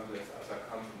 for example, as other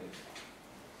companies.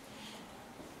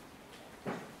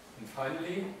 And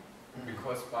finally,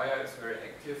 because Bayer is very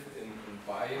active in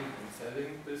buying and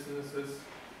selling businesses,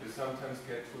 you sometimes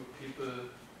get good people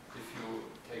if you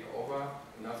take over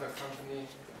another company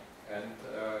and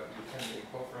you can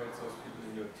incorporate those people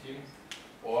in your team.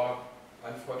 Or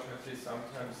unfortunately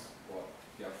sometimes, or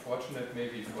yeah, fortunate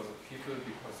maybe for the people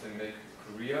because they make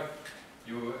a career,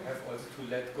 you have also to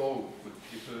let go with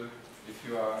people if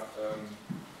you are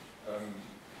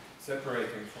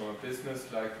separating from a business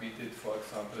like we did, for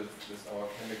example, with our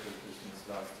chemical business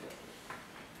last year.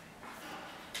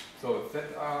 So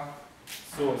that are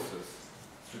sources,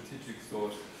 strategic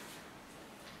sources.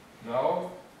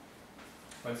 Now,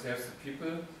 once you have the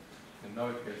people, and now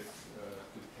it gets a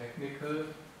bit technical,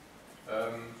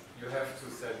 you have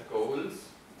to set goals,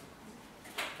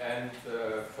 and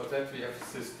for that we have a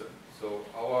system. So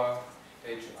our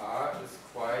HR is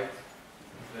quite,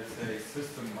 let's say,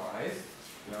 systemized,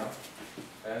 yeah?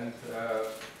 And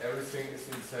everything is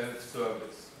in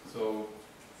self-service. So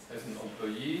as an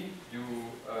employee, you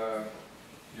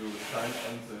sign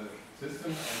on the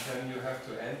system, and then you have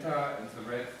to enter, and the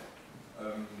red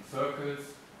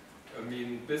circles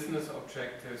mean business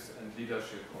objectives and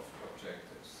leadership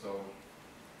objectives. So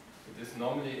it is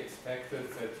normally expected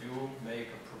that you make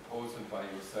a proposal by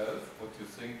yourself, what you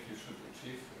think you should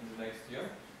achieve in the next year,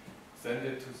 send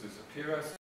it to the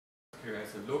superiors, the superior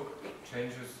has a look,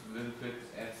 changes a little bit,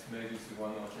 adds maybe the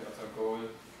one or the other goal,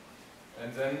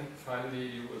 and then finally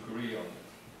you agree on it.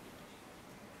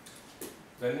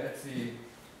 Then at the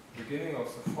beginning of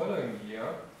the following year,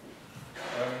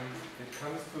 it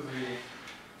comes to the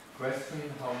question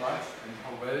how much and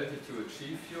how well did you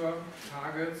achieve your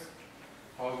targets,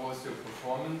 how was your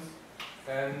performance,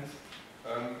 and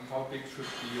how big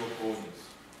should be your bonus.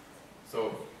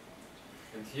 So,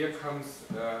 and here comes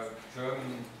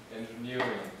German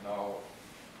engineering now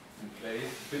in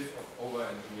place, a bit of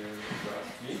over-engineering if you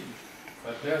ask me,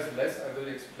 but there's less, I will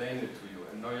explain it to you,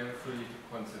 and now you have really to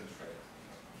concentrate,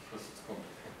 because it's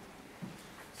complicated.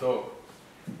 So,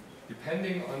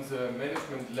 depending on the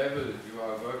management level you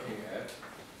are working at,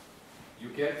 you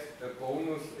get a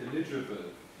bonus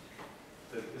eligible,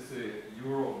 that is a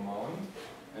euro amount,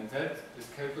 and that is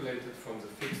calculated from the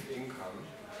fixed income,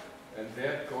 and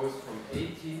that goes from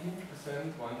 18%,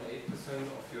 18%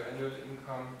 of your annual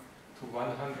income to 100%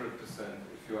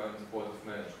 if you are in the board of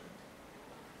management.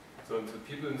 So the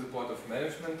people in the board of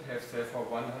management have therefore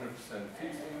 100%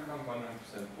 fixed income,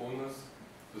 100% bonus,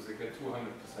 so they get 200% of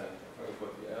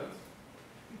everybody else.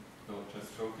 No,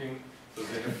 just joking. So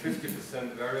they have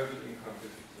 50% variable income,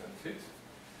 50% fixed.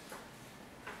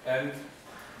 And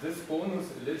this bonus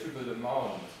eligible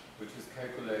amount, which is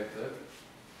calculated,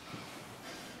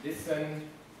 is then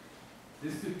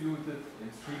distributed in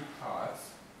three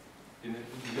parts: in an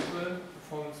individual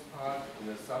performance part, in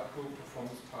a subgroup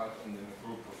performance part, and in a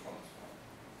group performance part.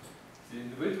 The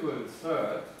individual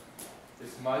third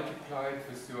is multiplied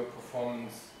with your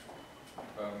performance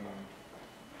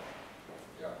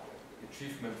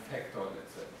achievement factor,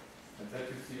 let's say. And that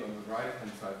you see on the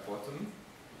right-hand side bottom.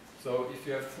 So if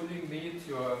you have fully met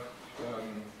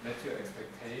your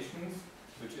expectations,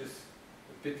 which is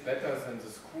a bit better than the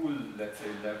school, let's say,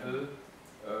 level,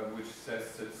 which says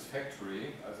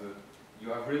satisfactory, you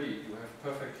have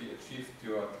perfectly achieved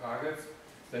your targets,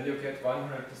 then you get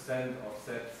 100% of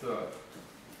that third.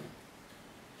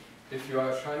 If you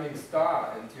are a shining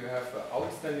star and you have an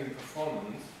outstanding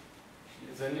performance,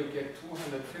 then you get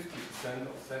 250%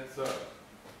 of that third.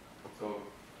 So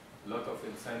a lot of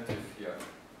incentive here.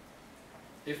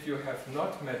 If you have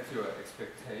not met your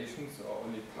expectations, or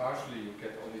only partially, you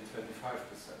get only 25%.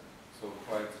 So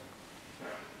quite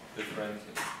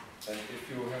differential. And if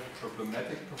you have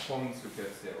problematic performance, you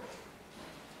get 0.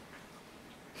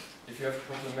 If you have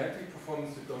problematic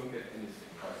performance, you don't get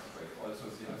anything, by the way. Also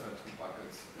the other two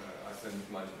buckets are then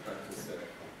multiplied to 0.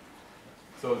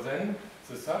 So then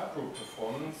the subgroup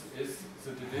performance is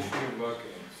the division you work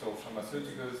in. So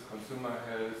pharmaceuticals, consumer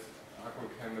health,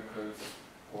 agrochemicals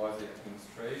or the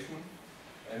administration.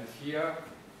 And here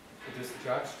it is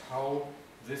judged how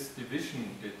this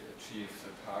division did achieve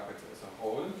the target as a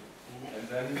whole, and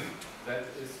then that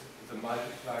is the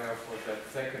multiplier for that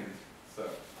second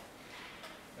third.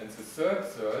 And the third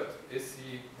is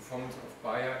the performance of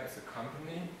Bayer as a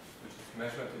company, which is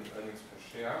measured in earnings per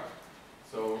share.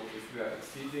 So if we are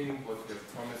exceeding what we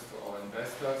have promised to our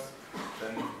investors,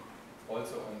 then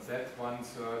also on that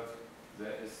 1/3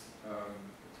 there is a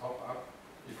top up.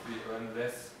 If we earn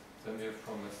less than we have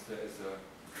promised, there is a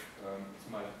it's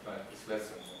multiplied with less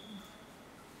than that.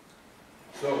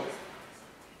 So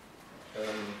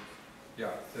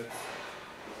yeah, that's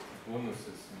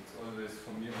bonuses. It's always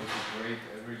for me also great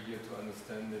every year to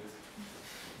understand it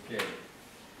again.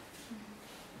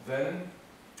 Then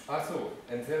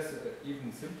and there's an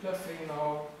even simpler thing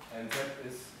now, and that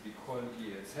is we call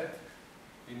IEZ,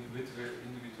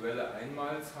 individuelle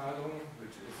Einmalzahlung,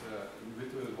 which is an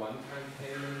individual one-time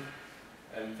payment,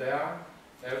 and there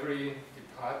every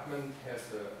department has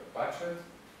a budget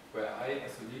where I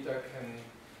as a leader can,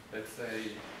 let's say,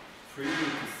 freely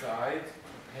decide to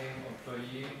pay an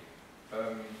employee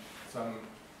some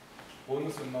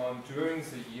bonus amount during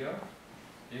the year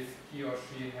if he or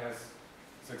she has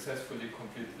successfully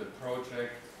completed the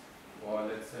project, or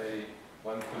let's say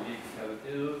one colleague fell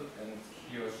ill and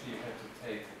he or she had to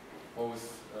take both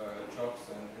jobs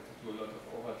and had to do a lot of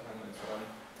overtime and so on.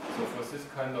 So for this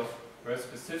kind of very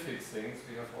specific things,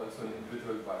 we have also an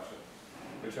individual budget,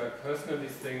 which I personally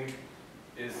think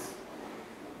is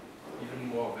even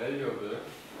more valuable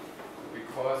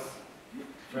because,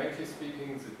 frankly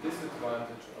speaking, the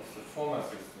disadvantage of the former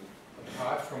system,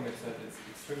 apart from it that it's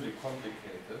extremely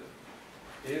complicated,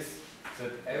 is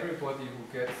that everybody who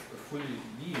gets a fully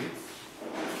leads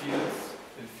feels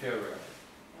inferior.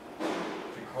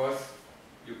 Because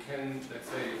you can, let's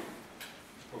say,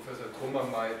 Professor Trummer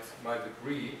might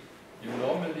agree, you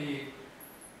normally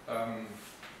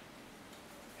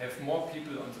have more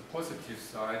people on the positive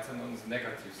side than on the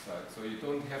negative side. So you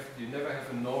never have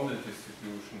a normal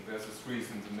distribution where the 3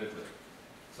 is in the middle.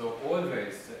 So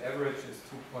always the average is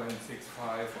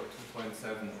 2.65 or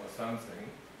 2.7 or something.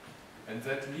 And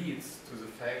that leads to the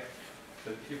fact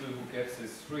that people who get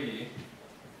this 3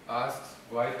 ask,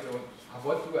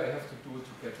 what do I have to do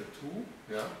to get a 2?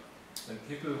 Yeah? And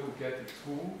people who get a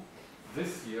 2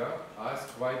 this year ask,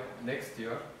 why next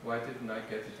year, why didn't I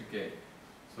get it again?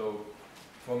 So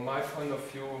from my point of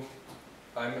view,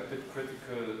 I'm a bit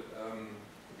critical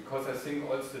because I think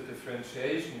also the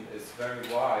differentiation is very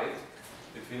wide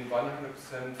between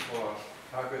 100% for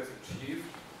targets achieved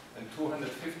and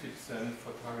 250%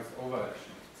 for targets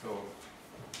overachieved. So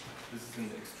this is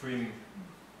an extreme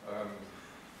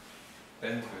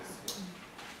bandwidth here.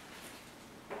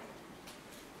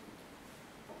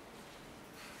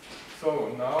 So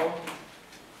now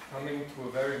coming to a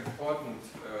very important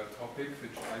topic,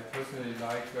 which I personally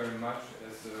like very much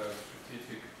as a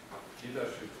strategic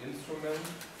leadership instrument,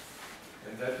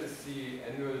 and that is the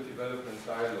annual development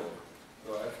dialogue. So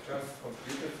I've just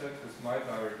completed that with my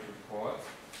direct report.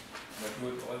 I do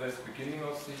it always beginning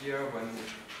of the year when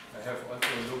I have also a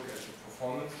look at the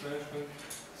performance management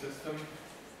system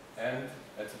and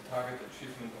at the target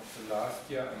achievement of the last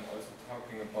year. I'm also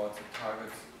talking about the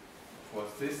targets for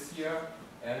this year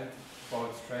and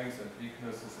about strengths and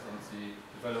weaknesses and the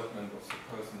development of the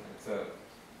person itself.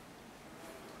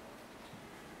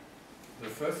 The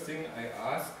first thing I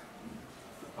ask,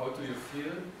 how do you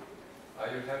feel? Are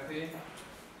you happy?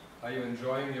 Are you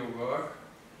enjoying your work?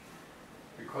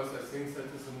 Because I think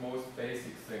that is the most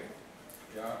basic thing.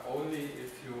 Yeah, only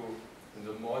if you in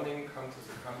the morning come to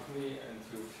the company and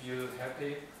you feel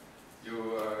happy, you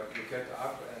get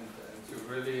up and you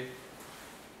really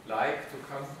like to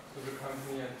come to the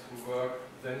company and to work,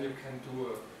 then you can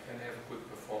have a good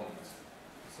performance.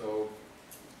 So,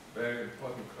 very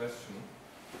important question.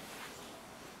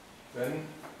 Then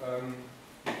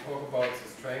we talk about the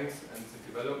strengths and the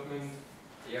development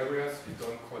areas. We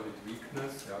don't call it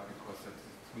weakness, yeah, because that's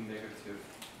too negative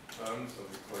term, so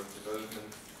we call it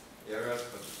development areas,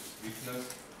 but it is weakness.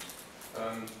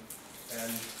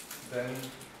 And then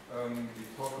we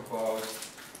talk about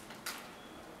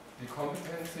the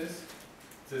competences,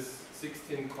 this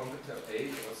 16 competence,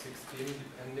 8 or 16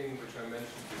 depending, which I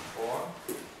mentioned before.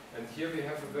 And here we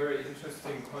have a very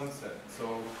interesting concept.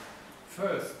 So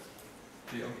first,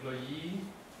 the employee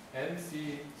and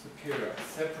the superior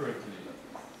separately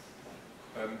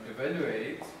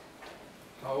evaluate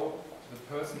how the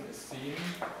person is seen,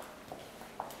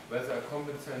 whether a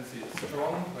competency is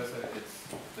strong, whether it's,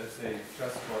 let's say,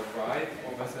 just got right,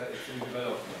 or whether it's in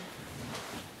development.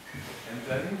 And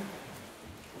then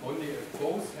only if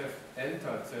both have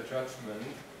entered their judgment,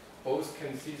 both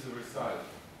can see the result.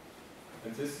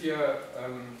 And this year,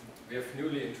 we have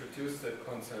newly introduced that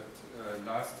concept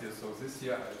last year, so this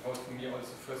year it was for me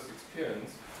also first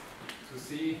experience to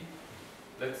see,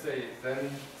 let's say, then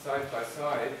side by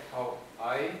side, how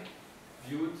I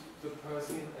viewed the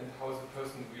person and how the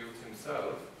person viewed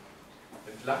himself.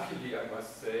 And luckily, I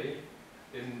must say,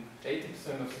 in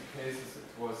 80% of the cases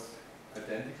it was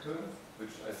identical,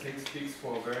 which I think speaks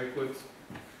for a very good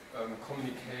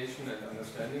communication and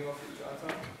understanding of each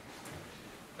other.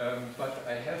 But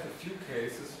I had a few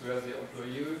cases where the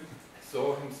employee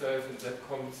saw himself in that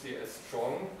competency as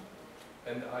strong,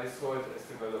 and I saw it as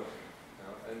developing.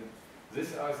 Yeah? And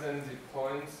these are then the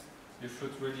points you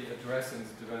should really address in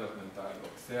the development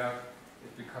dialogues. There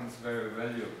it becomes very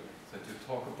valuable that you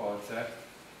talk about that.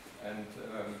 And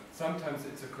sometimes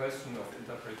it's a question of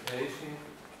interpretation,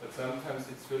 but sometimes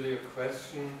it's really a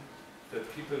question that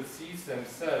people see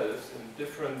themselves in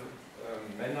different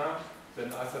manner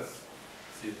than others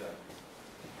see them.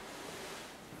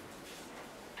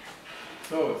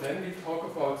 So then we talk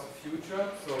about the future.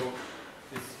 So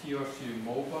is he or she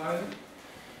mobile?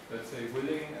 Let's say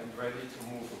willing and ready to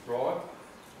move abroad,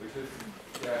 which is,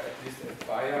 at least at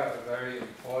Bayer, a very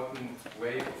important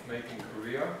way of making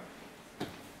career.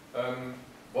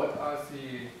 What are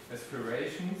the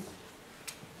aspirations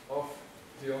of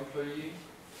the employee?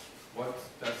 What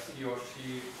does he or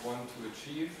she want to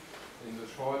achieve in the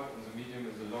short, in the medium,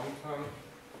 in the long term?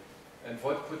 And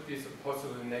what could be the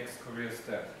possible next career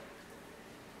step?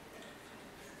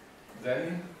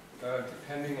 Then,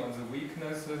 depending on the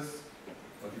weaknesses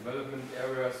or development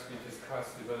areas, we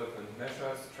discuss development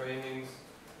measures, trainings.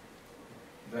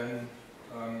 Then,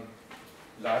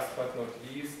 last but not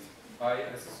least, I,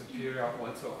 as a superior,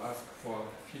 also ask for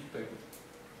feedback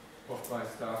of my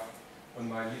staff on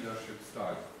my leadership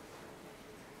style.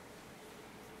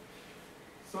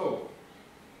 So,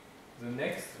 the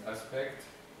next aspect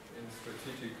in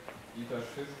strategic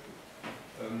leadership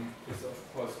is,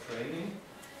 of course, training.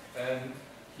 And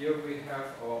here we have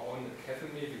our own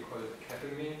academy, we call it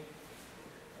Academy.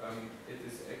 It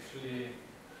is actually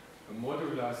a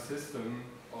modular system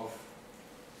of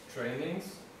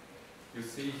trainings. You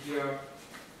see here,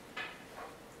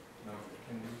 now I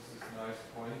can use this nice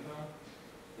pointer,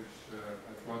 which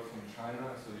I brought from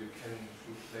China, so you can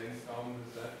shoot planes down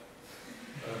with that.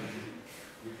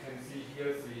 You can see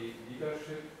here the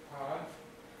leadership part,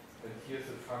 and here's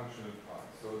the functional part.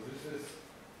 So this is,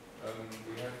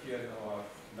 we have here in our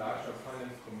larger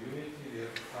finance community, we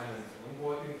have a finance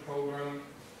onboarding program,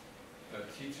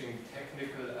 teaching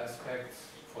technical aspects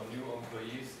for new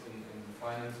employees in the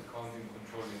finance, accounting,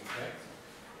 controlling, tax.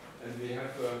 And we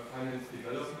have a finance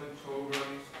development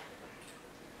program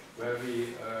where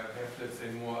we have, let's say,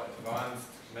 more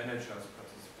advanced managers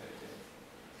participating.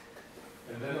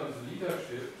 And then on the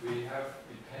leadership, we have,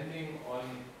 depending on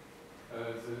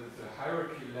the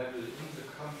hierarchy level in the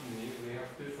company, we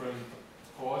have different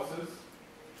courses.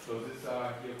 So these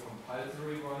are here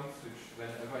compulsory ones, which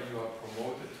whenever you are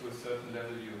promoted to a certain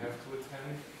level, you have to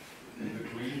attend. And the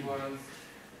green ones,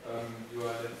 you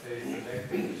are, let's say,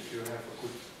 selected if you have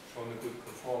shown a good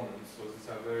performance. So these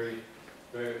are very,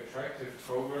 very attractive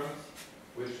programs,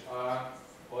 which are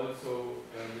also,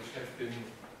 which have been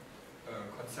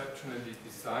conceptually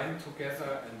designed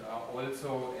together and are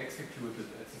also executed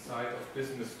at the site of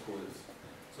business schools.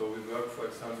 So we work, for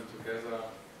example, together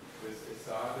with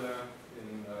ESADE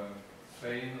in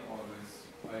Spain, or with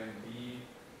IMB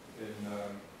in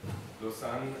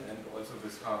Lausanne, and also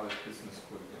with Harvard Business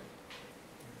School here.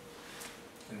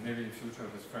 And maybe in future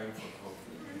with Frankfurt,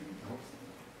 hopefully.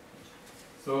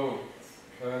 So,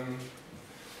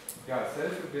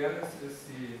 self-awareness is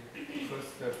the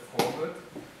first step forward.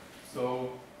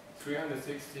 So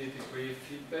 360-degree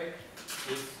feedback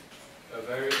is a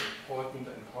very important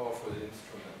and powerful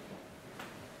instrument.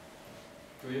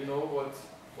 Do you know what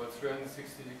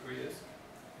 360-degree is?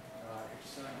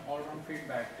 It's an all-round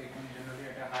feedback taken generally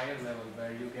at a higher level,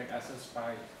 where you get assessed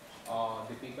by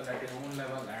the people at your own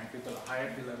level and people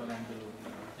higher the level and below the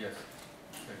level. Yes,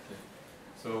 exactly.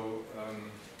 So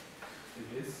it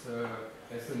is,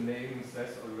 as the name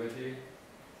says already,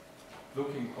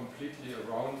 looking completely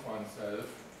around oneself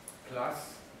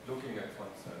plus looking at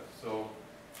oneself. So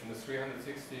in the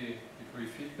 360-degree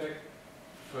feedback,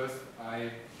 first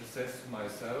I assess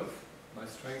myself, my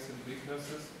strengths and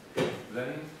weaknesses.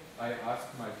 Then I ask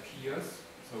my peers,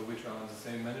 so which are on the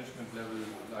same management level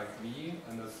like me,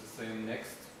 and that's the same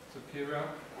next superior.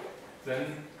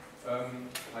 Then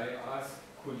I ask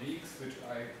colleagues which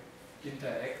I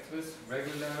interact with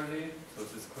regularly. So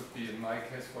this could be, in my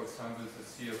case, for example, the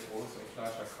CFOs of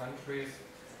larger countries,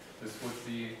 This would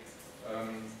be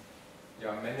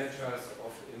managers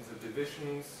in the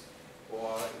divisions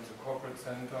or in the corporate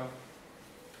center.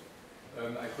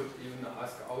 I could even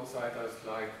ask outsiders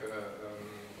like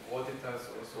auditors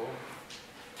or so.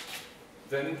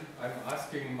 Then I'm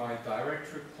asking my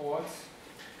direct reports,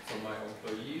 so my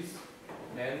employees,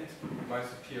 and my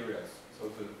superiors,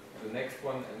 so the next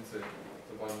one and the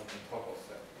one on top of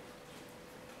that.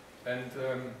 And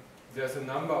there's a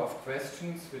number of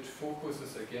questions which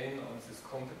focuses again on these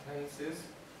competencies,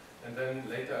 and then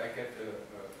later I get a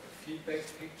feedback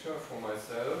picture for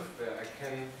myself where I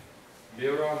can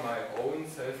mirror my own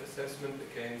self-assessment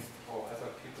against how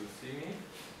other people see me.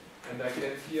 And I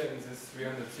get here in this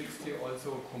 360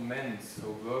 also comments,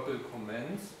 so verbal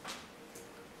comments.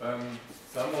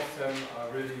 Some of them are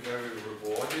really very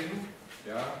rewarding,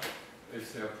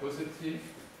 if they're positive.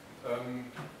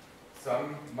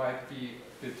 Some might be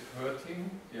a bit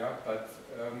hurting, but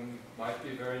might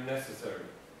be very necessary,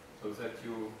 so that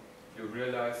you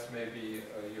realize maybe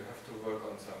you have to work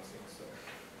on something. So.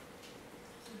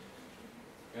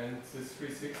 And this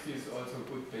 360 is also a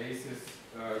good basis,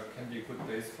 can be a good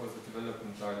base for the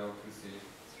development dialogue with the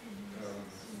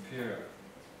superior.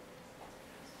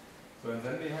 So and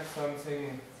then we have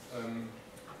something,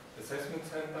 assessment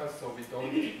centers, so we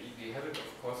have it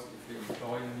of course if we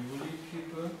employ newly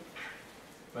people,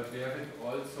 but we have it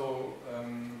also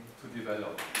to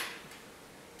develop.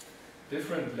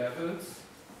 Different levels,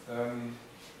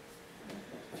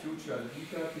 future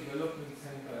leader development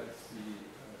center is the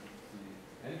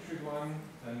entry one,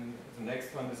 and the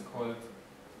next one is called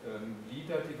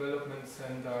Leader Development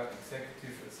Center,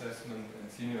 Executive Assessment,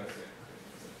 and Senior Executive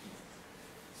Assessment.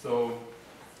 So,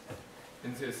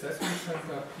 in the assessment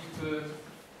center, people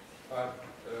are,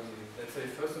 let's say,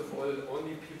 first of all,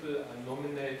 only people are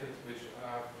nominated which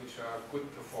are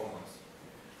good performers.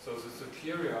 So the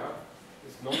superior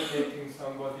is nominating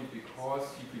somebody because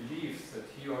he believes that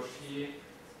he or she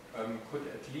could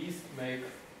at least make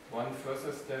one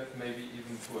further step, maybe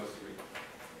even 2 or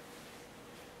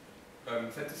 3.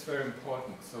 That is very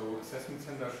important. So assessment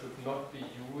center should not be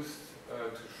used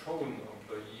to show an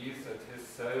employee that his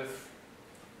self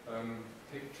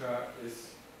picture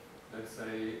is, let's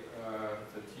say,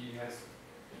 that he has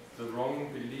the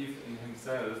wrong belief in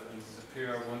himself, and the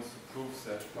superior wants to prove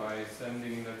that by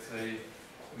sending, let's say,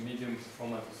 a medium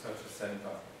performer to such a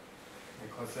center,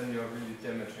 because then you're really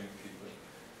damaging people.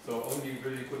 So only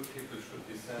really good people should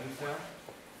be sent there.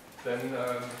 Then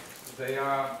they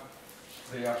are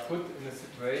put in a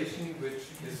situation which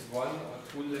is 1 or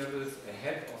 2 levels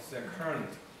ahead of their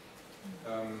current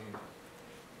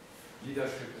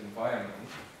leadership environment,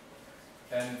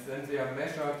 and then they are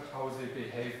measured how they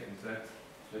behave in that,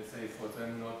 let's say, for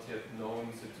them not yet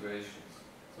known situations.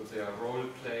 So they are role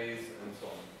plays and so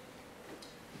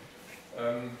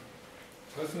on.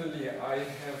 Personally, I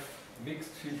have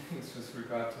mixed feelings with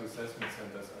regard to assessment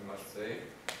centers, I must say,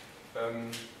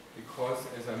 because,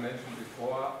 as I mentioned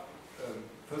before,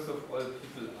 first of all,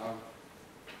 people are,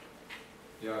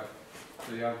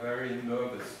 they are very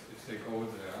nervous if they go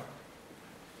there.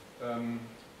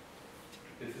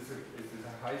 It is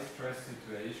a high-stress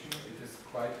situation. It is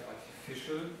quite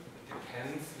artificial. It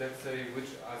depends, let's say,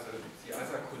 which are the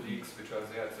other colleagues which are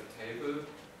there at the table,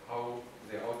 how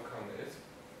the outcome is.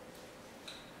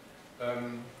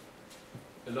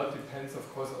 A lot depends,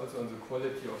 of course, also on the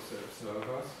quality of the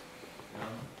observers.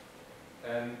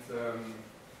 And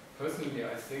personally,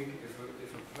 I think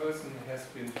if a person has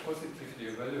been positively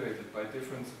evaluated by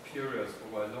different superiors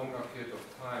over a longer period of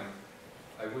time,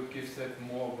 I would give that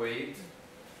more weight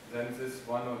than this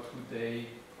 1 or 2 day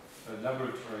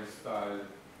laboratory style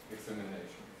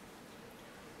examination.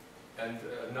 And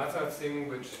another thing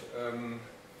which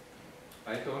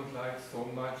I don't like so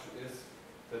much is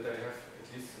that I have at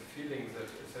least the feeling that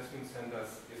assessment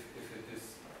centers,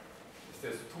 if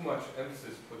there's too much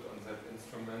emphasis put on that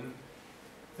instrument,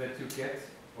 that you get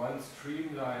one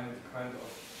streamlined kind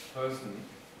of person,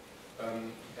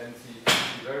 and the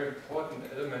very important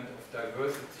element of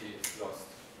diversity is lost.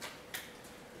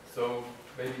 So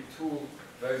maybe 2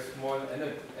 very small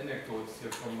anecdotes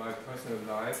here from my personal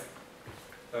life.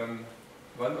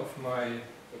 One of my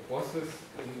bosses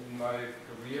in my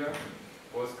career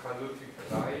was Karl-Ludwig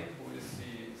Rey, who is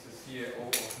the CEO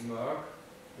of Merck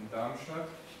in Darmstadt.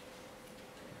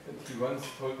 And he once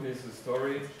told me the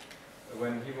story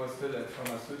when he was still at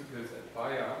pharmaceuticals at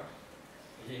Bayer.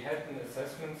 He had an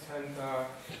assessment center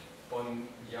on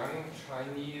young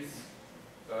Chinese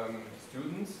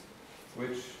students,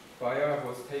 which Bayer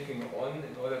was taking on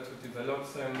in order to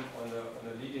develop them on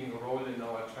a leading role in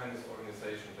our Chinese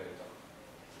organization later.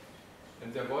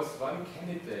 And there was one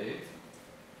candidate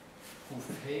who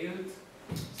failed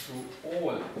through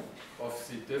all of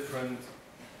the different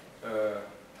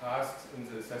tasks in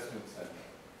the assessment center.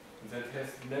 That has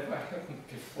never happened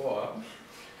before.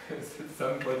 That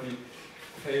somebody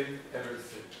failed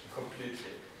everything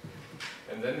completely.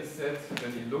 And then he said,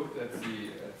 when he looked at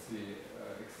the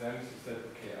exams, he said,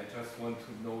 okay, I just want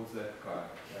to know that guy.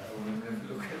 I want to have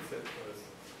a look at that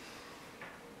person.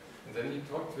 And then he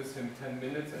talked with him 10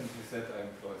 minutes and he said, I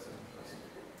employ that person.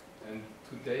 And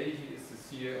today he is the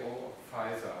CEO of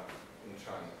Pfizer in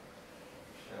China.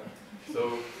 Yeah. So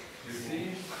you see,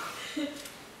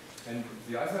 and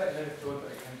the other anecdote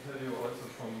I can tell you also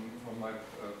from my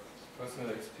personal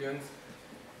experience,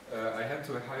 I had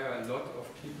to hire a lot of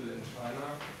people in China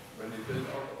when we built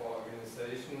out our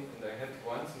organization, and I had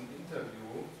once an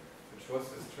interview, which was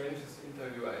the strangest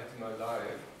interview I had in my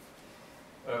life.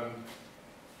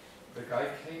 The guy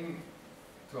came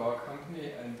to our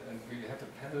company and we had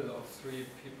a panel of 3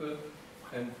 people,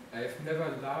 and I've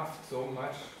never laughed so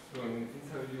much through an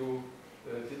interview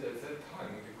did at that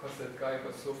time, because that guy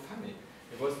was so funny.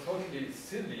 It was totally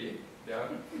silly, yeah.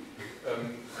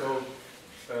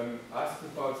 Asked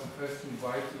about the question,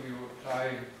 why do you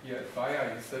apply here at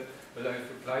Bayer? He said, well, I've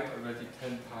applied already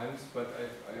 10 times, but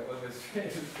I always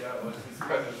failed, yeah, all this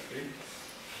kind of thing.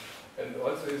 And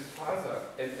also his father,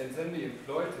 and then we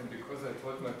employed him because I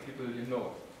told my people, you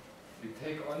know, we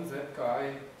take on that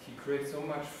guy, he creates so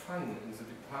much fun in the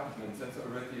department, that's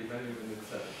already a value in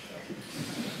itself.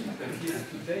 Yeah. And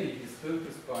today, he's still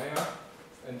with Bayer,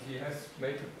 and he has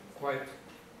made a quite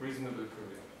reasonable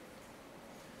career.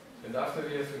 And after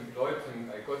we have employed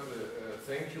him, I got a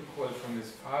thank you call from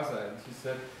his father, and he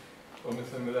said, oh,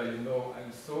 Mr. Müller, you know,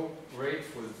 I'm so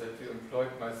grateful that you employed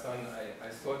my son. I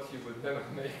thought he would never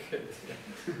make it.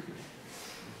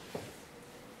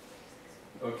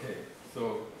 Okay,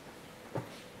 so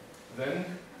then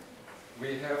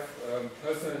we have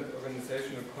personal and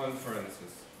organizational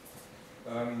conferences.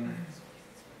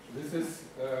 This is,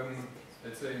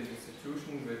 let's say, an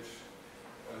institution which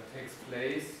takes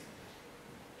place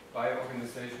by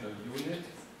organizational unit.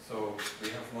 So we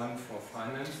have one for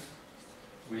finance,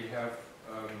 we have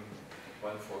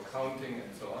one for accounting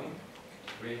and so on.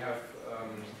 We have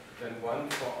then one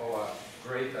for our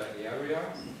greater area,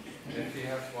 and we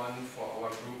have one for our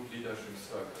group leadership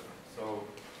circle. So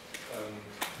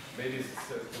maybe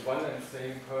the one and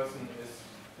same person is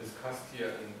discussed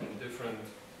here from different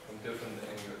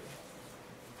angles.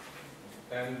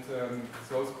 And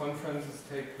those conferences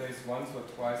take place once or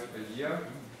twice per year,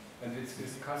 and we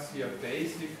discuss here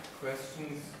basic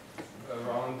questions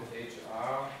around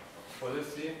HR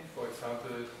policy. For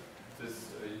example,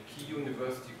 this key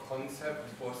university concept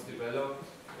was developed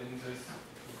in this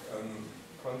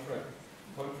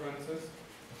conferences.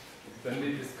 Then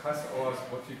we discuss our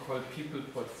what we call people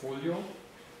portfolio.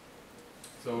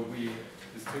 So we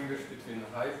distinguish between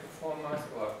high performers,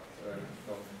 or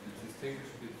we distinguish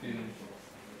between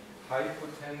high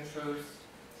potentials,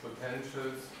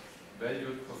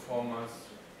 valued performers,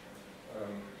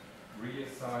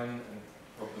 reassign, and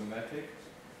problematic.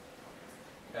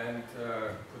 And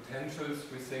potentials,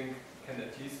 we think, can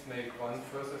at least make one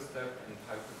further step, and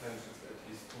high potentials at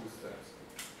least 2 steps.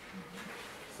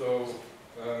 So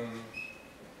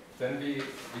then we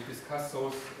discuss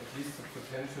those, at least the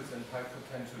potentials and high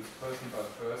potentials, person by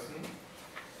person.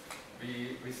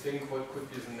 We think what could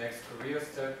be the next career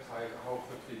step, how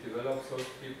could we develop those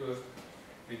people.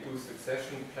 We do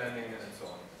succession planning and so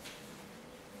on.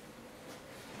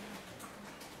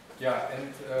 Yeah,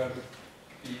 and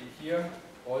here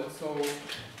also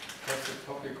has the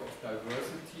topic of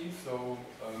diversity. So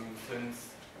since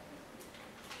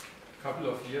a couple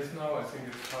of years now, I think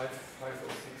it's five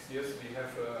or 6 years, we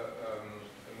have an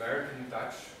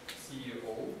American-Dutch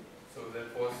CEO. So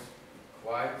that was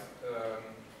quite a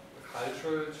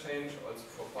cultural change also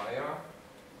for Bayer.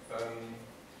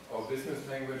 Our business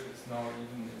language is now,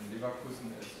 even in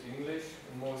Leverkusen, is English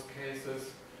in most cases.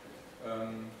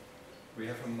 We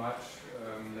have a much,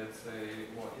 let's say,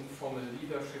 more informal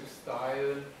leadership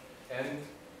style, and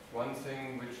one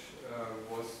thing which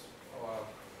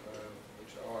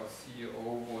our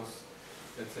CEO was,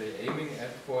 let's say, aiming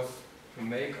at was to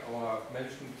make our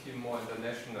management team more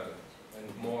international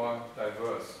and more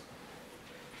diverse.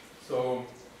 So,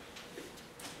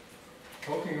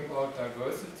 talking about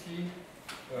diversity,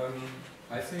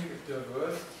 I think a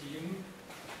diverse team,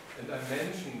 and I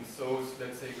mentioned those,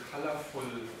 let's say, colorful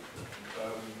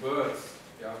words,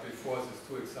 yeah, before these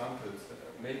 2 examples,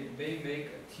 that may make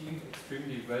a team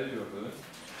extremely valuable,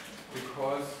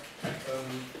 because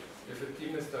if a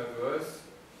team is diverse,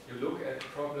 you look at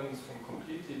problems from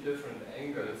completely different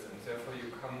angles, and therefore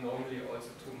you come normally also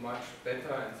to much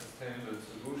better and sustainable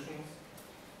solutions,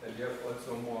 and you have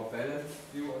also a more balanced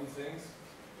view on things.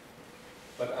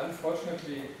 But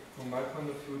unfortunately, from my point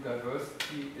of view,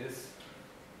 diversity is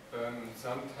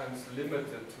sometimes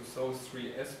limited to those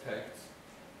three aspects.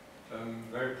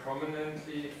 Very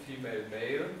prominently,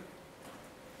 female-male,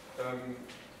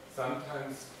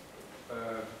 sometimes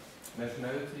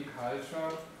nationality,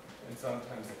 culture, and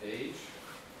sometimes age.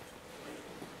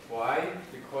 Why?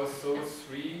 Because those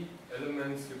three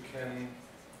elements you can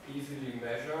easily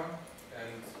measure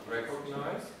and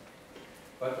recognize.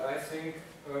 But I think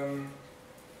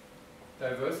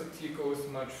diversity goes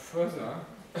much further.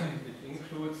 It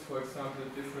includes, for example,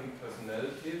 different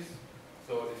personalities.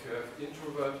 So if you have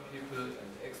introvert people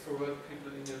and extrovert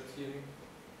people in your team,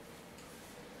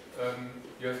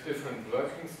 you have different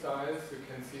working styles. You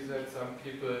can see that some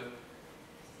people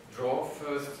draw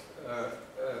first a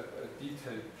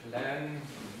detailed plan,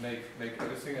 make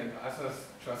everything, and others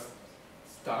just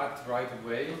start right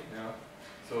away. Yeah.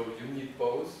 So you need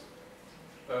both.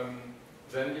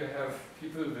 Then you have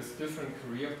people with different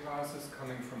career paths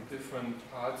coming from different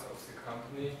parts of the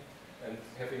company and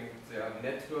having their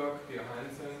network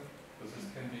behind them. So this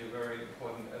can be a very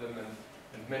important element,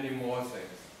 and many more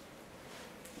things.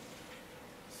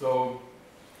 So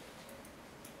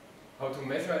how to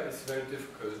measure is very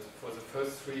difficult. For the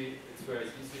first three, it's very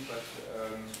easy, but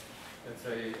let's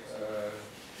say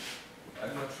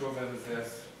I'm not sure whether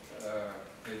there's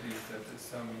maybe that is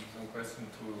some question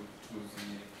to the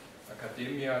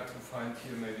academia to find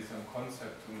here maybe some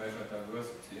concept to measure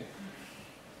diversity.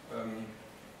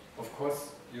 Of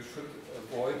course, you should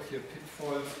avoid here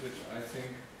pitfalls, which I think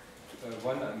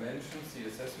one I mentioned, the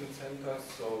assessment centers,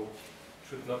 so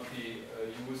should not be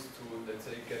used to, let's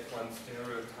say, get one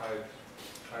stereotype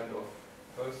kind of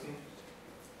person.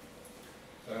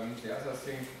 The other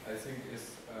thing I think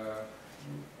is,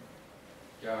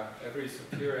 yeah, every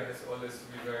superior has always to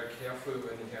be very careful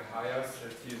when he hires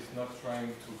that he is not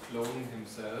trying to clone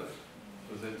himself,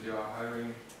 so that you are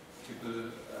hiring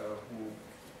people who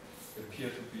appear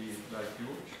to be like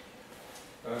you.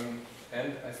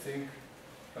 And I think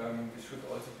we should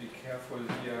also be careful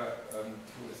here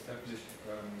to establish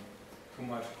too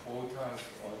much quotas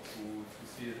or to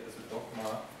see it as a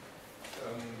dogma,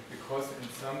 because in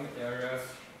some areas,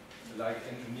 like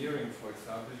engineering, for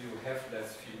example, you have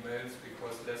less females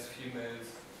because less females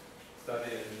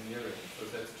study engineering. So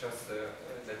that's just a,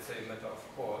 let's say, matter of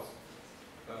course.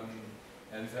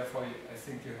 And therefore, I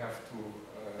think you have to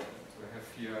have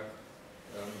here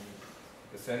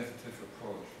a sensitive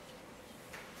approach.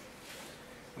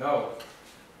 Now,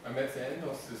 I'm at the end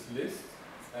of this list,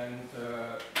 and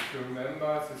if you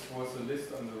remember, this was a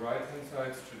list on the right-hand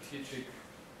side, strategic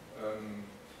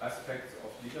aspects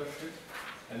of leadership,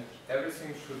 and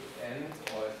everything should end,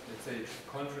 or let's say,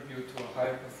 contribute to a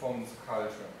high-performance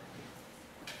culture.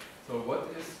 So what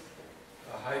is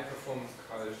a high-performance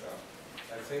culture?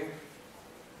 I think,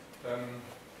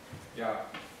 yeah,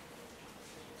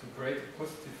 to create a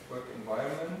positive work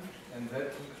environment, and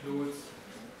that includes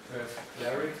to have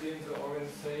clarity in the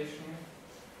organization,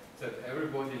 that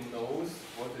everybody knows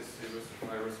what is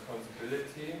my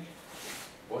responsibility,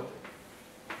 what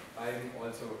I'm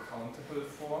also accountable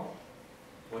for,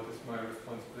 what is my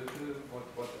responsibility,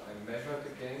 what I'm measured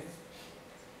against,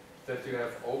 that you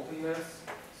have openness,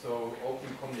 so open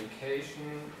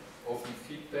communication, open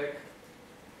feedback,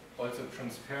 also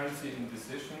transparency in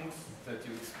decisions, that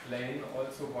you explain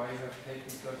also why you have taken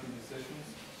certain decisions,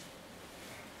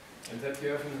 and that you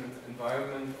have an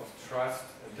environment of trust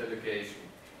and delegation,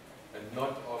 and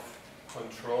not of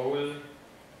control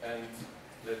and,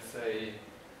 let's say,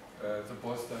 the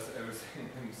boss does everything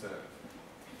himself.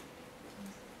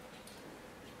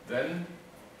 Then,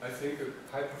 I think a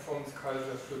high-performance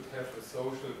culture should have a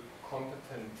social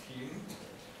competent team,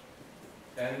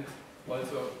 and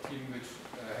also a team which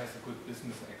has a good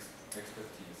business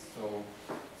expertise. So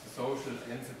the social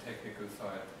and the technical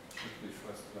side should be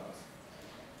first class.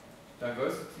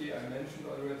 Diversity I mentioned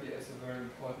already as a very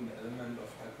important element of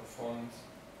high performance.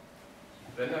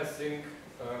 Then I think,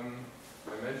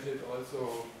 I mentioned it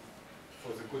also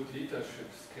for the good leadership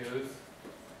skills,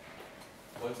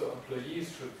 also employees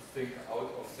should think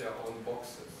out of their own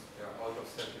boxes, yeah, out of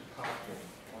their department,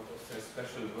 out of their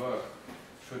special work,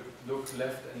 should look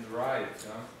left and right,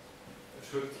 yeah,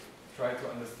 should try to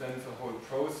understand the whole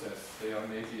process they are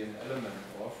maybe an element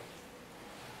of.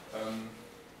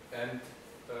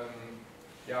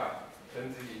 Yeah,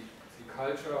 then the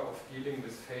culture of dealing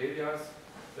with failures,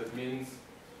 that means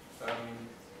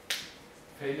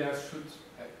failures should,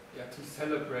 to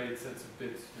celebrate, that's a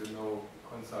bit,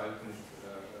 consultant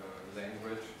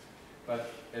language,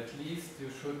 but at least you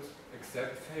should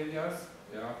accept failures.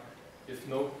 Yeah. If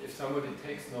somebody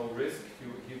takes no risk,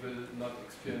 he will not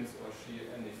experience or she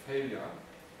any failure.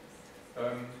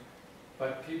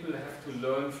 But people have to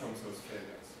learn from those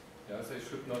failures. Yeah, they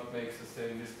should not make the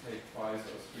same mistake twice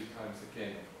or 3 times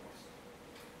again, of course.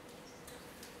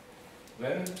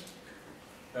 Then,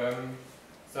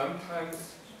 sometimes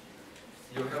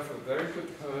you have a very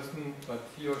good person, but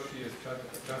he or she is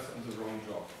just on the wrong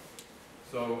job.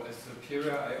 So as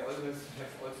superior, I always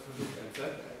have also to look at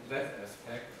that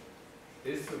aspect.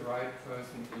 Is the right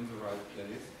person in the right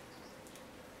place?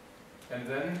 And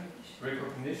then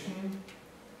recognition,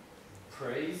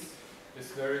 praise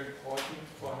is very important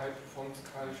for high performance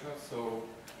culture. So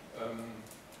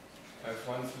I've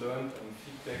once learned on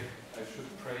feedback I should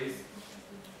praise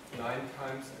 9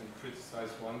 times and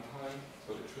criticize 1 time.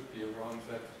 So it should be around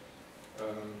that,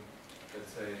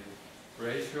 let's say,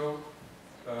 ratio.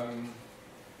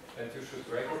 And you should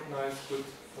recognize good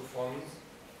performance.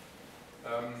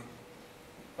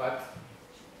 But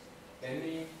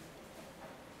any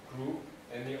group,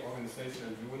 any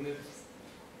organizational unit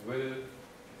will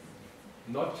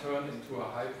not turn into a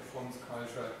high performance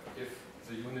culture if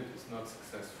the unit is not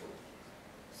successful.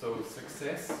 So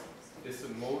success is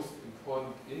the most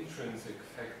important intrinsic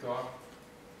factor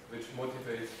which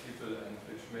motivates people and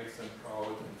which makes them proud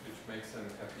and which makes them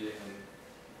happy, and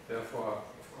therefore,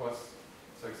 of course,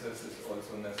 success is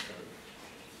also necessary.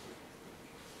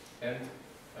 And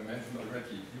I mentioned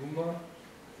already, humor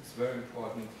is very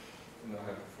important in a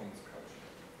high performance culture.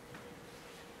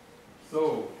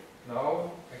 So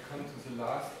now I come to the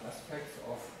last aspect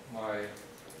of my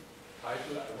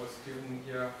title. I was given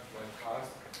here my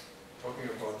task talking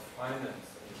about finance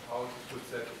and how to put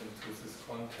that into this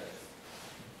context.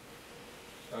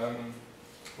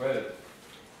 Well,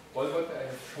 all what I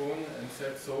have shown and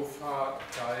said so far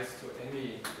applies to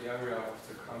any area of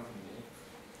the company,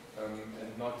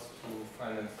 and not to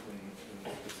finance in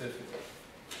specific.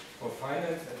 For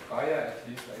finance at Bayer, at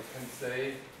least, I can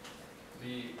say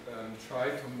we try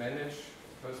to manage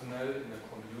personnel in a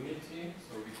community,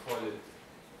 so we call it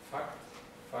FACT,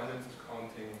 Finance,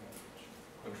 Accounting,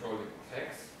 Controlling Tax,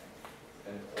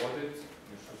 and Audit,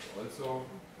 you should also,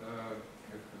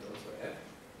 add.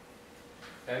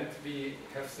 And we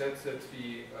have said that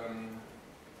we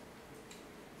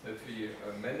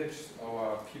manage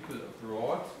our people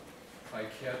abroad by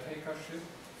caretakership.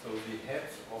 So the head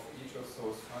of each of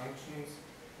those functions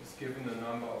is given a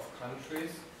number of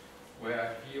countries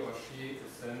where he or she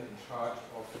is then in charge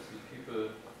of the people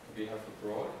we have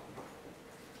abroad.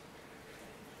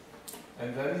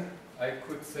 And then I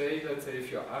could say that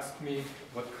if you ask me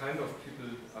what kind of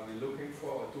people are we looking for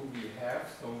or do we have,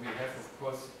 so we have of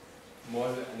course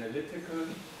more the analytical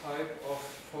type of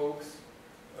folks,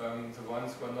 the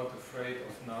ones who are not afraid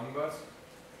of numbers.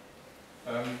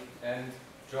 And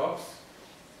jobs,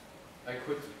 I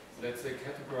could, let's say,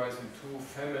 categorize in 2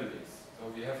 families. So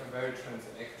we have a very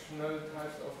transactional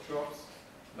types of jobs,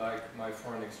 like my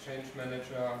foreign exchange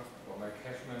manager or my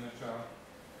cash manager,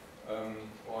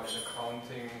 or in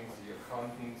accounting, the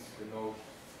accountants,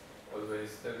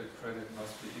 always debit, credit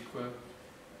must be equal.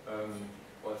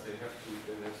 Or they have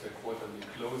their quarterly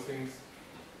closings.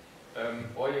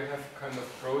 Or you have kind of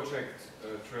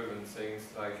project-driven things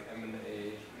like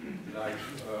M&A, like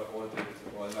audit,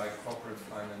 or like corporate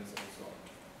finance and so on.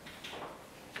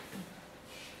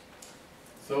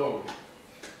 So,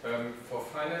 for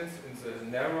finance in the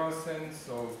narrow sense,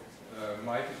 so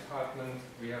my department,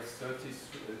 we have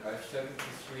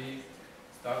 73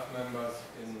 staff members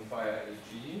in Bayer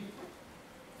AG,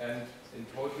 and in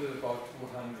total about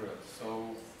 200. So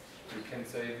we can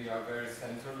say we are very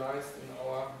centralized in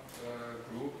our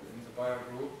group, in the Bayer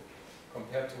group,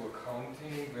 compared to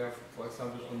accounting, where, for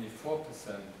example, only 4%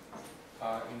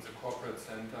 are in the corporate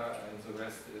center and the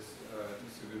rest is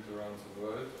distributed around the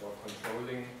world, or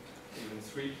controlling even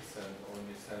 3%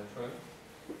 only central.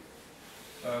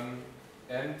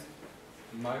 And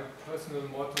my personal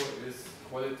motto is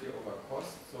quality over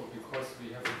cost. So because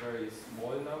we have a very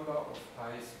small number of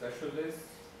high specialists,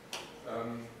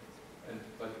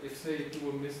 but if they do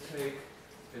a mistake,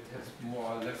 it has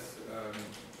more or less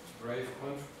grave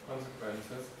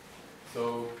consequences.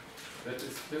 So that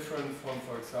is different from,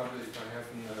 for example, if I have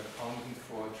an accountant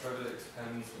for travel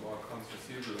expense or accounts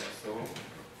receivable or so.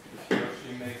 If he or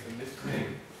she makes a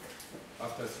mistake,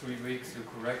 after 3 weeks you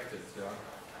correct it. Yeah.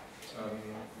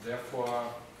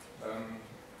 Therefore,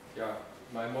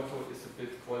 my motto is a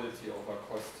bit quality over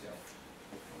cost here.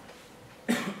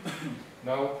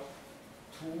 Now,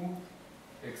 2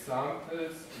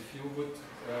 examples. If you would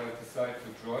decide to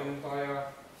join Bayer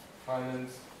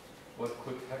Finance, what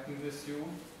could happen with you?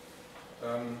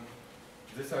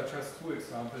 These are just two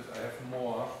examples. I have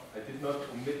more. I did not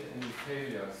omit any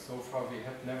failures. So far we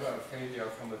had never a failure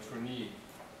from a trainee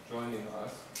joining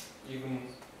us. Even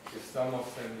if some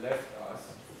of them left us,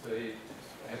 they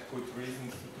had good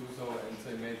reasons to do so and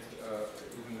they made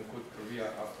even a good career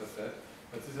after that.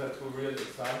 But these are two real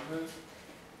examples.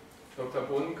 Dr.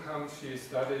 Bohnenkamp, she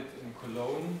studied in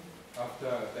Cologne after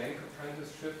a bank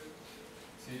apprenticeship.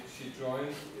 She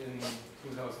joined in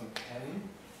 2010,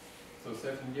 so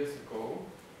 7 years ago.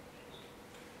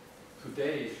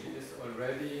 Today she is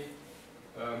already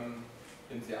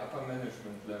in the upper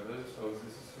management level, so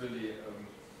this is really,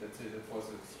 let's say that was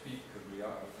a speed career, I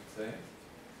would say.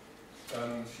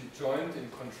 She joined in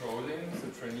controlling,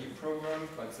 the trainee program,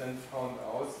 but then found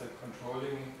out that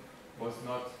controlling was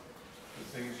not the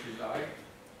thing she liked,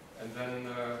 and then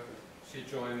she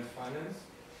joined finance.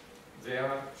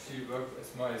 There she worked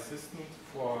as my assistant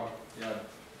for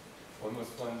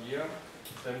almost 1 year.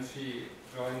 Then she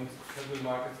joined capital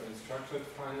markets and structured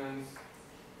finance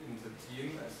in the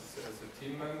team as a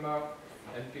team member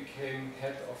and became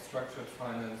head of structured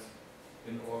finance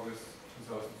in August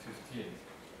 2015.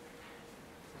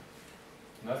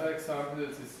 Another example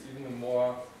is even a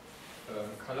more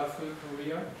colorful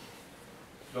career.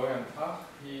 Florian Pach,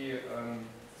 he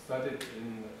studied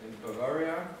in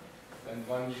Bavaria and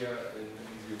 1 year in the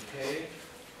UK.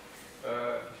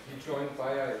 He joined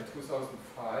Bayer in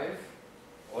 2005,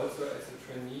 also as a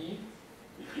trainee,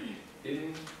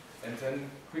 and then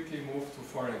quickly moved to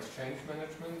foreign exchange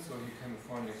management, so he became a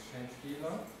foreign exchange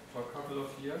dealer for a couple of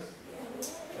years,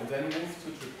 and then moved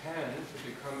to Japan to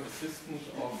become assistant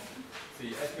of the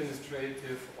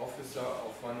administrative officer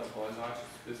of one of our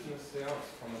largest business there,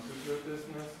 pharmaceutical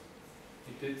business.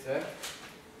 He did that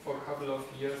for a couple of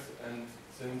years, and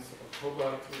since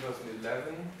October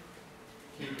 2011,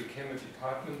 he became a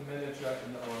department manager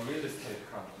in our real estate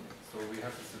company. So we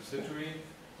have a subsidiary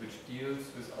which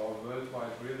deals with our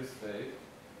worldwide real estate,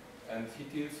 and he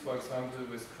deals, for example,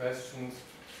 with questions: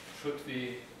 should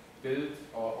we build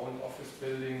our own office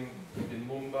building in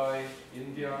Mumbai,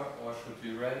 India, or should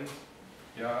we rent?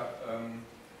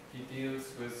 He deals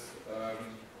with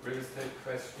real estate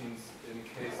questions in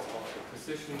case of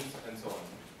acquisitions and so on.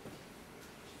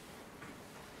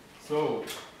 So,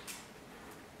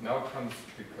 now comes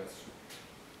the question.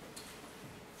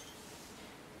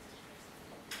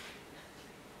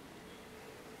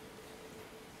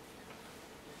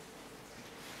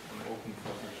 I'm open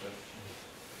for the question.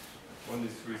 Only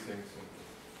 3 things.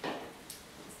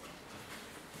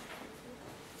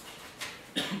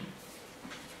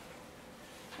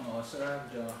 Sir, I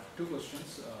have 2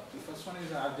 questions. The first one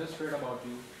is, I've just read about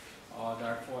you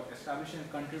that for establishing a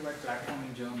countrywide platform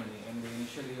in Germany in the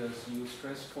initial years, you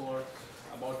stressed for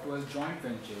about 12 joint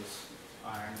ventures.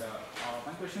 And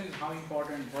my question is, how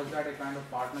important was that, a kind of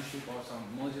partnership or some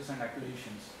mergers and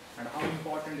acquisitions? And how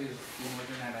important is the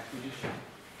merger and acquisition?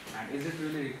 And is it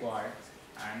really required?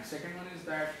 And second one is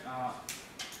that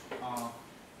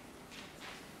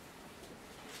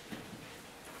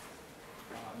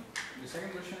the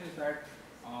second question is that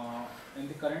in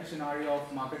the current scenario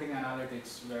of marketing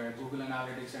analytics, where Google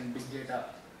Analytics and big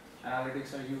data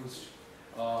analytics are used,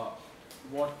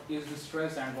 what is the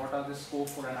stress and what are the scope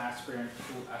for an aspirant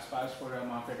who aspires for a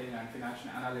marketing and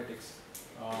financial analytics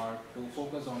to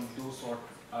focus on those sort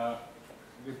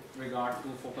with regard to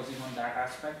focusing on that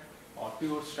aspect or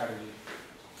pure strategy?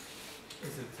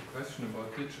 Is it a question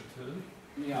about digital?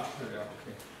 Yeah.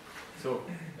 Okay. So,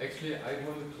 actually, I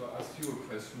wanted to ask you a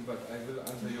question, but I will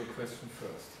answer your question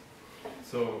first.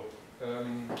 So,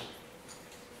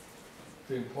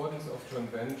 the importance of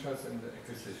joint ventures and the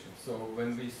acquisition. So,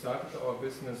 when we started our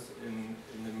business in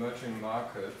emerging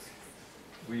markets,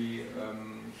 we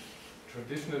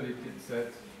traditionally did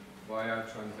that via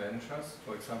joint ventures.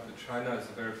 For example, China is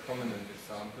a very prominent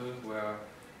example where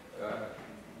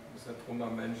Mr. Trummer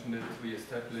mentioned it. We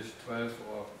established 12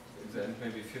 or in the end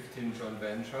maybe 15 joint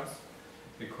ventures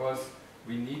because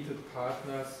we needed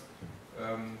partners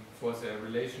for their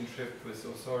relationship with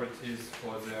authorities,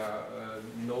 for their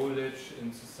knowledge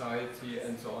in society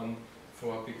and so on,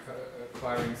 for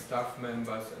acquiring staff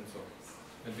members and so on.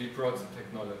 And we brought the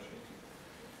technology.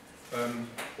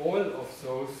 All of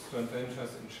those joint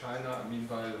ventures in China are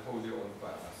meanwhile wholly owned by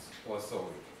us, or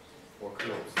sold, or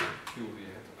closed. Few we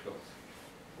had to close.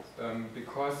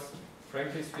 Because,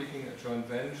 frankly speaking, a joint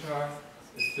venture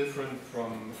is different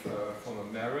from a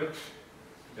marriage.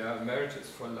 Yeah, marriage is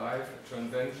for life. A joint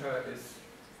venture is,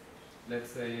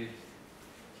 let's say,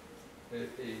 it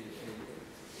is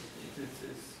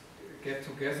get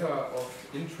together of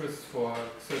interest for a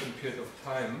certain period of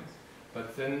time,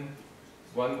 but then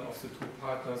one of the two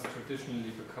partners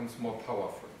traditionally becomes more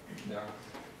powerful. Yeah.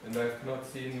 And I've not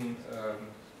seen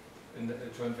in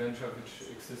a joint venture which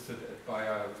existed at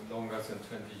Bayer longer than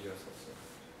 20 years or so.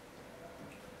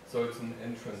 So it's an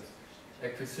entrance.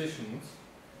 Acquisitions,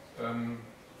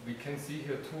 we can see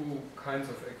here two kinds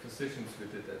of acquisitions we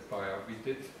did at Bayer. We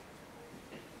did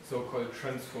so-called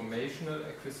transformational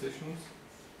acquisitions.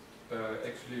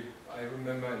 Actually, I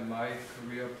remember in my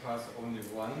career path only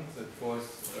one, that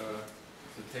was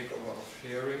the takeover of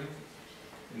Sharing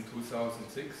in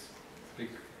 2006, big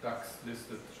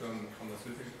DAX-listed German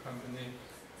pharmaceutical company,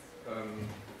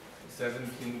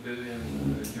 17 billion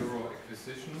euro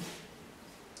acquisition,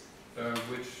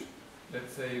 which,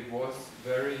 let's say, was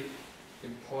very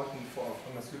important for our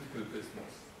pharmaceutical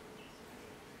business.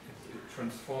 It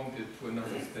transformed it to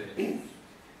another stage.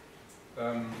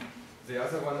 The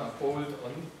other one are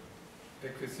bolt-on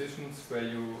acquisitions where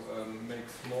you make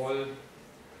small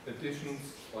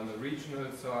additions on a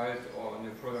regional side or on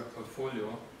your product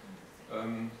portfolio.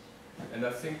 And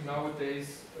I think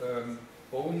nowadays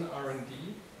own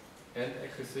R&D and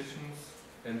acquisitions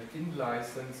and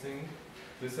in-licensing,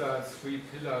 these are three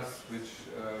pillars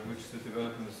which the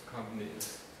development company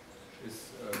is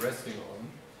resting on.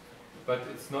 But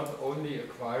it's not only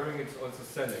acquiring, it's also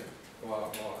selling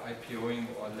or IPOing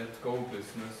or let-go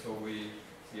business. So we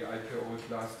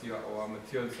IPO'd last year our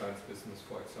material science business,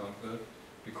 for example,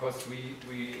 because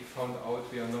we found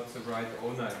out we are not the right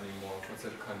owner anymore for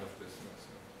that kind of business.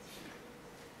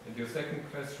 And your second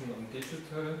question on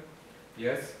digital,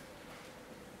 yes,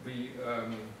 we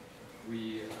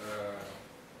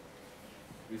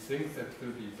think that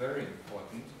will be very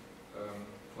important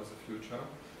for the future.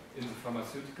 In the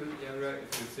pharmaceutical area,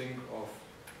 if you think of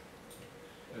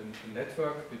a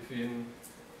network between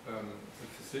the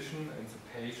physician and the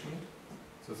patient,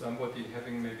 so somebody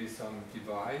having maybe some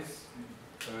device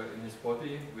in his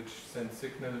body which sends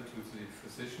signal to the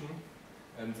physician,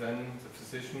 and then the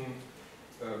physician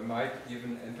might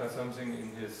even enter something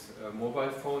in his mobile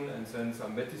phone, and then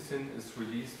some medicine is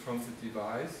released from the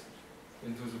device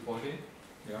into the body.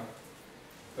 Yeah.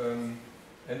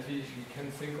 And we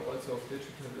can think also of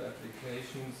digital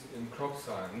applications in crop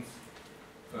science.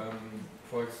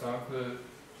 For example,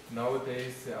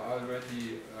 nowadays there are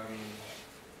already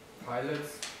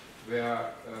pilots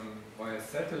where via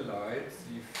satellite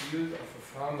the field of a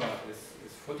farmer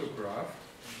is photographed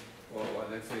or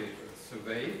let's say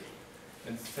surveyed,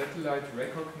 and satellite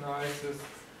recognizes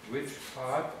which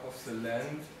part of the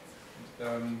land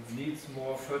needs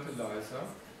more fertilizer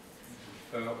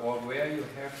or where you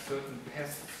have certain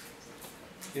pests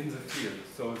in the field,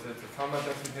 so that the farmer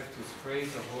doesn't have to spray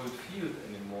the whole field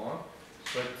anymore,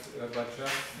 but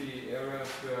just the areas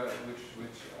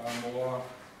which are more,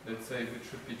 let's say, which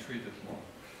should be treated more.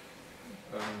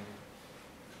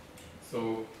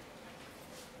 So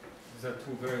these are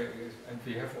two very, and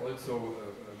we have also,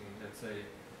 let's say,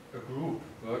 a group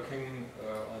working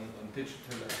on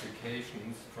digital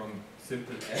applications from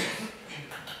simple apps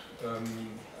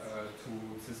to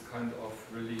this kind of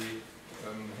really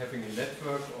having a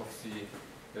network of the,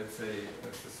 let's say,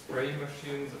 the spray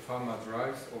machine the farmer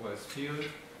drives over his field,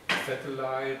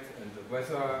 satellite and the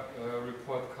weather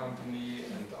report company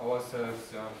and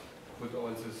ourselves, yeah, put all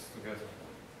this together.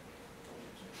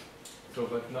 So,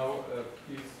 but now,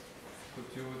 please, could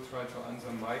you try to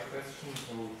answer my question?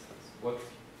 So,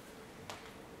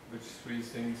 which three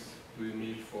things do you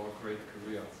need for a great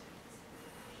career?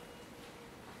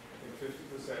 I think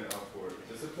 50% are for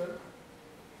discipline.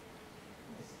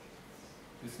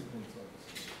 Discipline,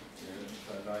 yeah,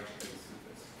 I like it.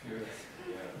 It's curious.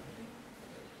 Yeah.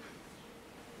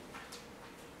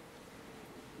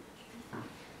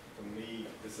 For me,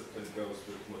 discipline goes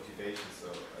with motivation,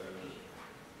 so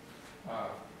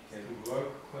can work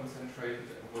concentrated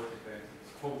and motivated,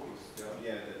 focused, yeah?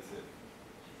 Yeah, that's it.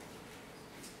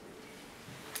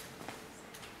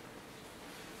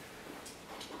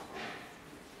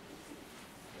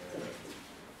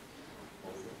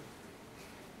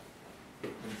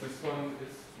 And this one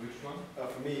is which one?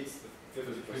 For me, it's the 50%,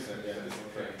 yeah,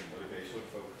 discipline, okay. motivation,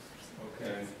 focus.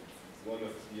 Okay. And one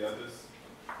of the others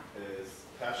is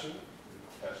passion.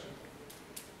 Passion.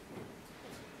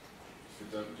 If you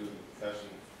don't do passion.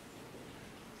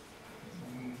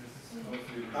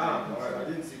 I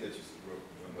didn't see that you wrote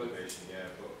motivation, yeah,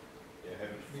 but yeah,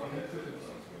 having fun at it or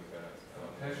something like that.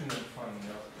 Passion and fun,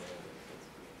 yeah.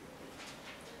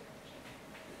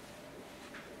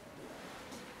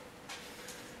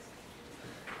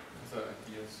 Other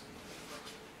ideas?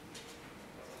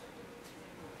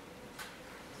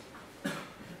 I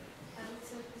would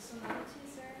say personality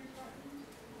is very important,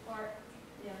 or,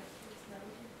 yeah,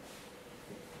 personality.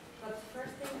 But first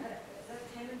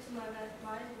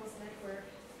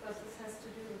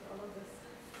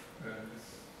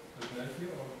Personality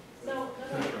or? No,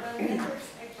 networks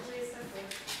actually is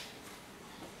separate.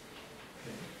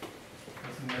 Okay.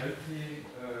 Personality,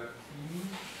 team,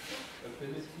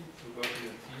 ability to work in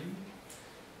a team.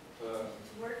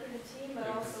 To work in a team, but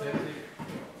also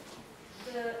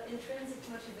the intrinsic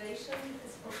motivation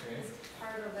is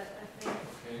part of it, I think.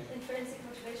 Intrinsic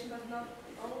motivation, but not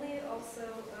only, also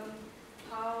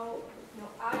how,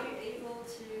 are you able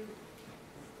to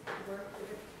work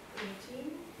with in a team?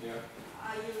 Yeah.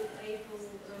 Are you able,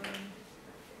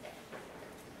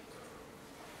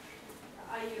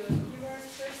 are you a humorous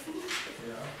person?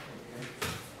 Yeah, okay.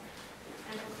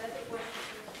 And that was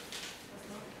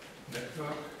not.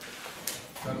 Network.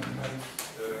 Sometimes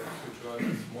to join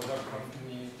a smaller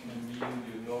company can mean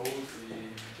you know the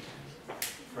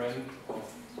friend of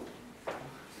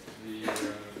the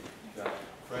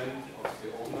friend of the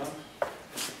owner.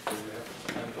 So you have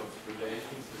kind of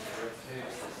relations with red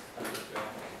tapes,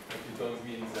 but you don't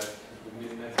mean that. You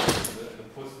mean that in a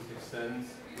positive sense.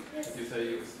 Yes. If you say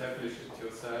you establish it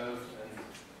yourself, and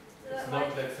it's not,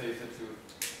 Like, let's say, that you.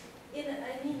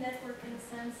 I mean network in the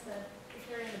sense that if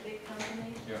you're in a big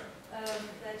company,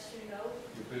 that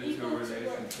you build your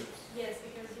relationships. Yes,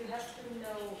 because you have to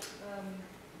know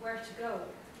where to go.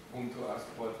 Whom to ask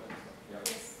what and stuff. Yeah.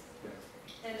 Yes. Yes.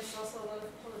 And it's also a lot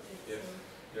of politics. Yes.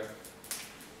 So. Yeah.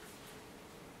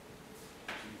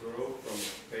 To grow from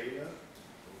failure.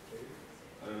 Okay.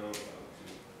 I don't know how to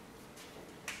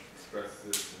express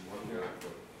this in one word,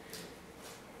 but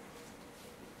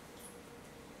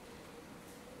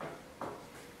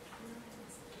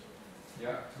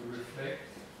Yeah, to reflect.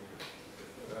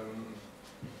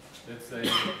 Let's say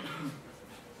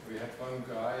we had one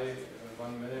guy,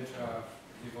 one manager,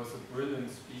 he was a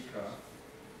brilliant speaker.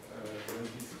 When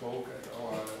he spoke at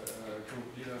our group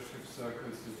leadership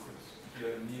circles, you could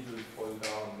hear a needle fall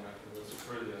down. Yeah, he was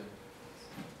brilliant.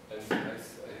 And I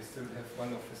still have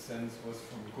one of his sense was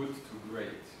from good to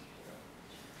great. Yeah.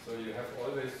 So you have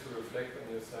always to reflect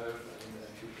on yourself, and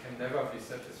you can never be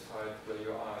satisfied where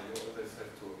you are. You always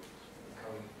have to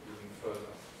come even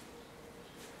further.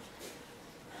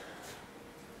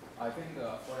 I think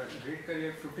for a great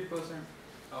career, 50%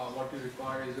 what you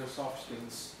require is your soft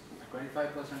skills,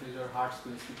 25% is your hard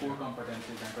skills, the core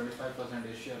competencies, and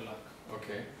 25% is sheer luck.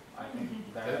 Okay. I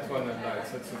think that one I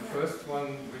like. That's the first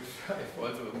one which I have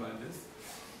also on my list.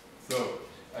 So,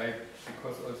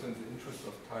 because also in the interest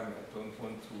of time, I don't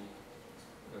want to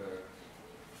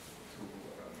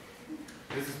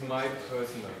this is my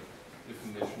personal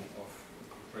definition of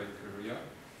a great career.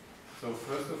 So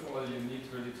first of all, you need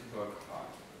really to work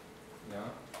hard. Yeah?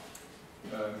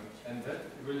 And that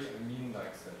really I mean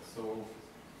like that. So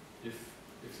if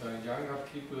some younger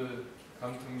people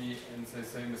come to me and they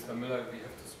say, Mr. Müller, we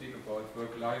have to speak about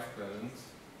work-life balance,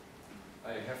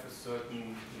 I have a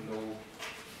certain,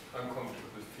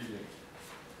 uncomfortable feeling.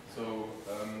 So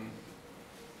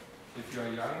if you are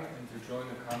young and you join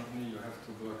a company, you have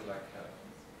to work like hell.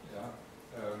 Yeah?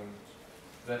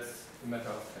 That's a matter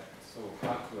of fact. So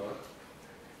hard work.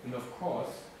 And of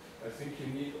course, I think you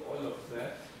need all of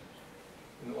that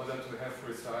in order to have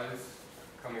results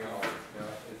coming out.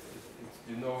 Yeah? It's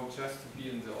just to be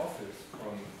in the office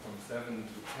from 7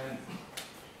 to 10,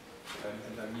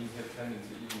 and I mean here 10 in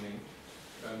the evening,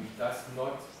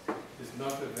 is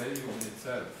not a value in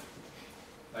itself.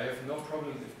 I have no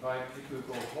problem if my people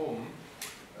go home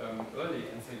early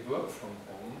and they work from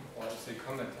home, or if they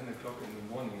come at 10 o'clock in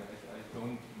the morning. I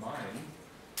don't mind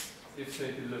if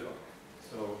they deliver.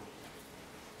 So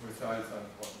results are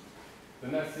important.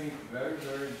 Then I think very,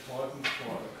 very important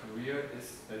for a career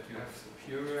is that you have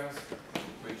superiors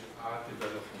which are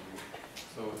developing you.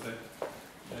 So that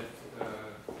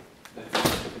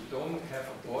you don't have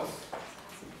a boss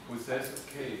who says,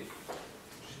 okay,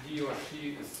 he or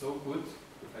she is so good,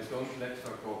 I don't let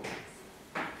her go,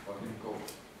 or him go.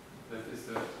 That is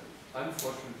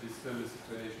unfortunately still a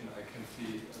situation I can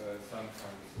see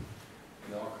sometimes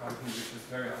in our company, which is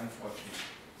very unfortunate.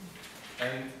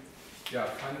 And yeah,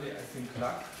 finally, I think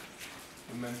luck,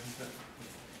 you mentioned that,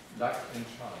 luck and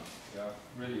chance, yeah,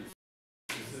 really.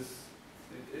 It is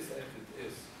as it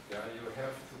is, yeah, you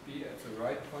have to be at the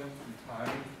right point in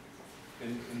time,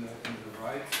 in the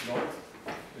right slot,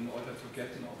 in order to get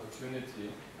an opportunity.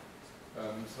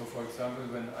 So for example,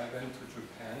 when I went to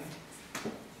Japan,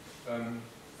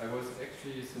 I was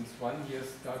actually since 1 year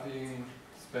studying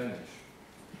Spanish,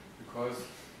 because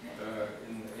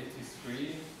in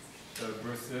 '83,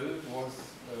 Brazil was,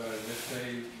 let's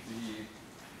say, the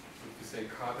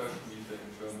Kaderschmiede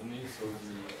in Germany, so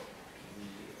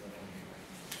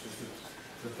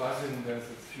the basin where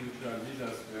the future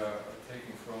leaders were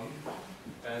taken from.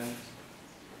 And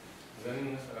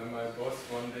then my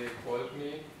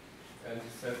And he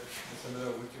said, Mr.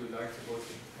 Müller, would you like to go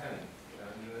to Japan?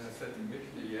 And I said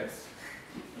immediately yes,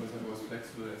 because I was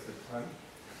flexible at the time.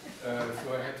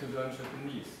 So I had to learn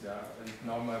Japanese, and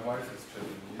now my wife is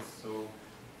Japanese, so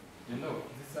you know,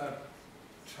 these are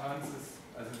chances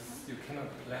as you cannot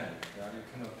plan, you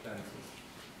cannot plan this.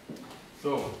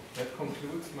 So that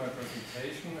concludes my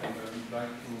presentation, and I would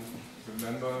like to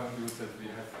remember you that we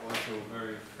have also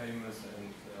very famous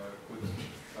and good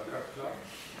soccer club.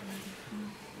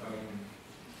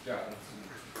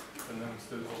 And I'm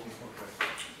still open for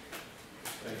questions.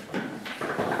 Thank you.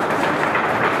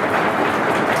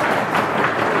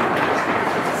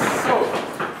 So,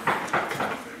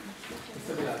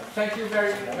 Mr. Müller, thank you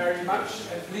very, very much.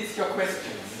 And please your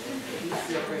questions.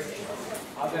 Please your questions.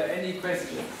 Are there any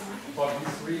questions for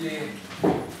this really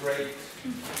great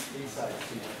insights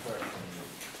we have heard?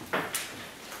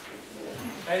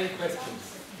 Any questions?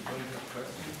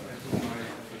 Questions? I do my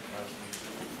advertisement.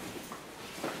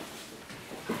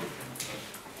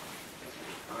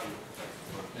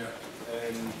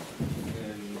 In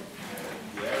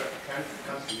the Arab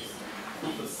countries,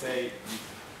 people say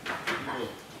people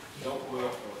don't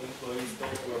work, or employees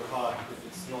don't work hard if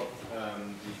it's not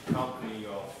the company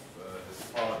of his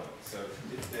father. So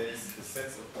if there is a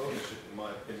sense of ownership, in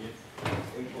my opinion,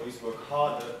 employees work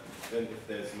harder than if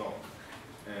there's not.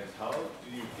 And how do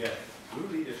you get through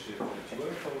leadership that your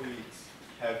employees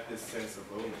have this sense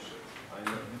of ownership? I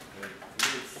know that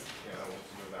I want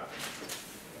to know that.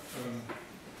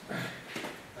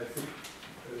 I think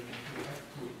you have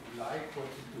to like what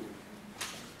you do,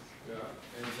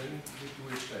 and then you do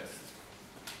it best.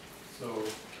 So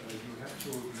you have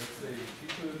to, let's say,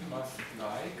 people must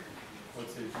like what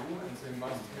they do, and they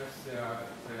must have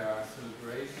their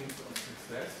celebrations of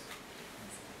success,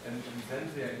 and then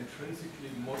they are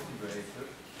intrinsically motivated.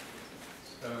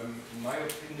 In my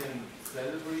opinion,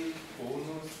 salary,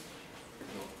 bonus,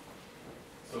 no.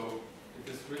 So it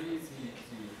is really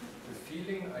the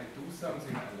feeling I do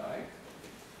something I like,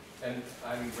 and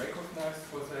I'm recognized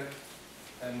for that,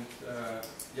 and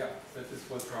that is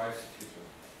what drives people.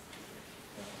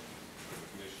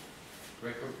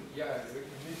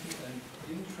 Recognition and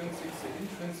the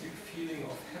intrinsic feeling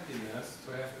of happiness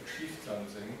to have achieved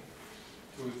something,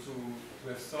 to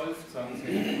have solved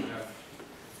something, to have,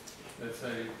 let's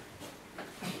say,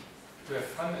 to have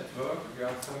fun at work.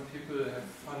 Some people have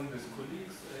fun with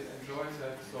colleagues, they enjoy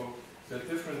that, so there are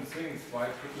different things why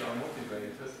people are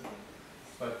motivated,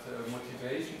 but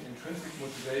motivation, intrinsic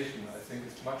motivation, I think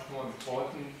is much more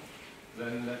important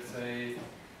than, let's say,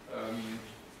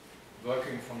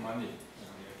 working for money.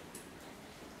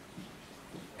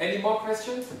 Any more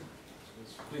questions?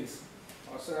 Please.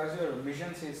 So as your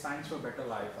mission says, science for better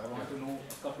life, I want to know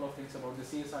a couple of things about the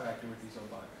CSR activities of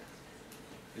Bharat.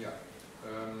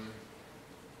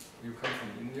 You come from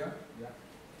India.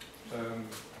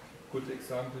 Good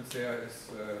examples there is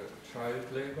child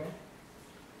labor.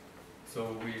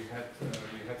 So we had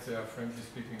there, frankly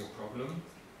speaking, a problem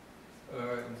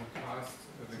in the past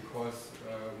because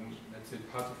let's say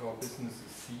part of our business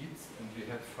is seeds, and we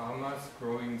had farmers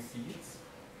growing seeds,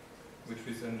 which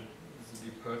we then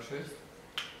easily purchased,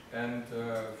 and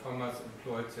farmers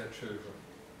employed their children.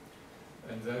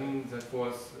 And then that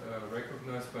was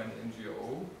recognized by an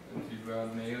NGO, and we were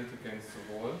nailed against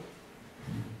the wall.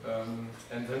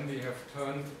 And then we have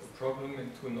turned a problem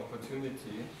into an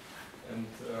opportunity, and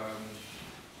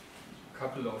a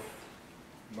couple of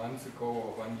months ago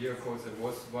or 1 year ago there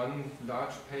was one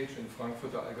large page in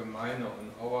Frankfurter Allgemeine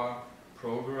on our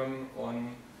program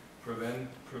on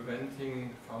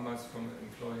preventing farmers from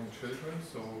employing children.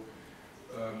 So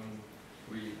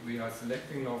we are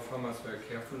selecting now farmers very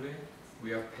carefully.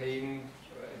 We are paying,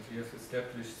 and we have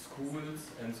established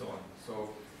schools and so on. So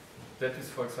that is,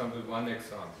 for example, one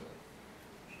example.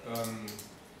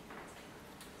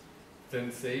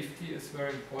 Then safety is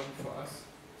very important for us.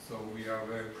 So we are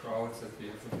very proud that we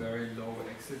have a very low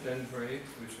accident rate,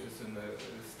 which is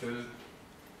still,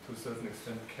 to a certain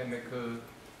extent, chemical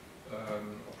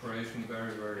operation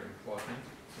very, very important.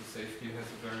 So safety has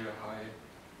a very high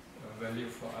value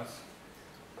for us.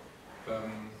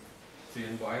 The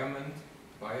environment,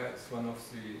 Bayer is one of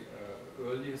the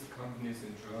earliest companies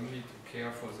in Germany to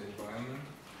care for the environment.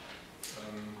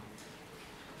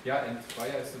 And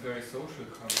Bayer is a very social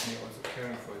company, also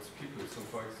caring for its people. So,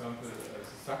 for example, the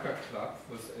soccer club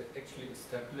was actually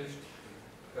established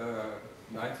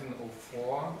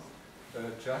 1904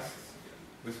 just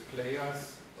with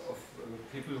players of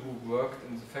people who worked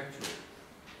in the factory.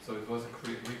 So it was a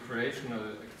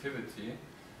recreational activity,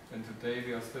 and today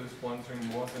we are still sponsoring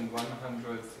more than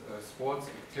 100 sports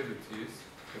activities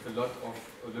with a lot of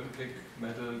Olympic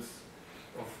medals,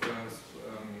 of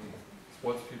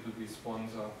sports people we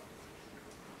sponsor,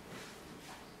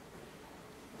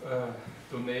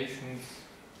 donations,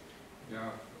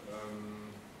 yeah,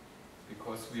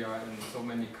 because we are in so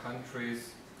many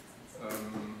countries,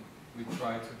 we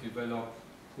try to develop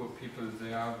poor people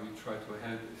there, we try to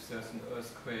help if there's an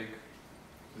earthquake,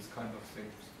 this kind of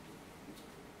things.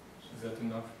 Is that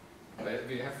enough?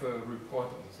 We have a report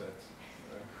on that,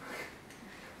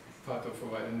 part of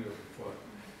our annual report.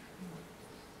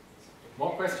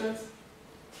 More questions?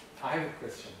 I have a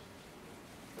question.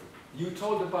 You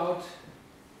told about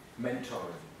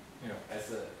mentoring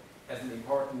as an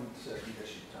important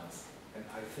leadership task. And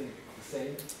I think the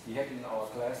same we had in our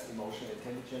class, emotional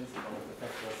intelligence, one of the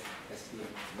factors has been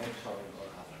mentoring or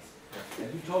others. Yeah.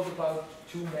 And you told about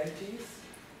 2 mentees,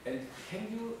 and can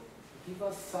you give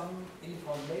us some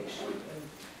information and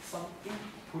some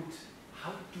input?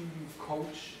 How do you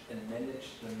coach and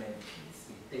manage the mentees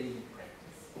in daily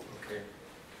practice? Okay.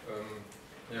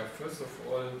 Yeah, first of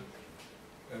all,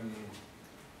 I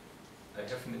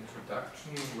have an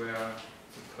introduction where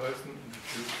the person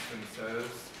introduces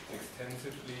themselves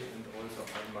extensively and also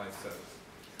on myself.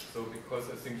 So because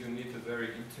I think you need a very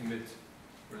intimate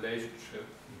relationship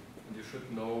and you should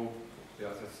know the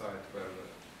other side very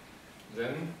well.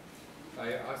 Then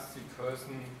I ask the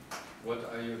person, what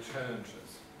are your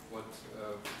challenges?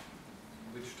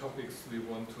 Which topics we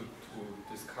want to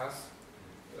discuss?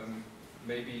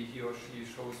 Maybe he or she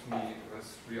shows me a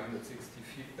 360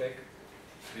 feedback.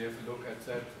 We have a look at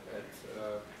that.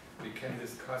 We can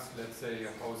discuss, let's say,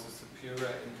 how the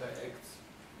superior interacts.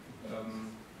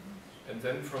 And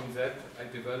then from that, I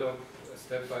develop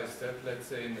step by step, let's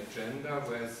say, an agenda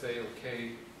where I say,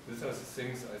 okay, these are the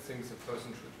things I think the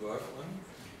person should work on.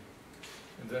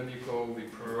 And then we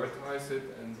prioritize it,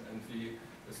 and we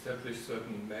establish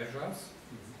certain measures.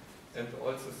 And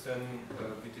also then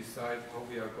we decide how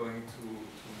we are going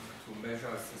to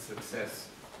measure the success.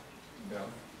 Yeah.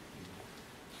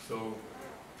 So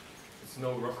it's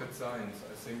no rocket science.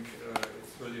 I think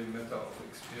it's really a matter of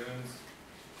experience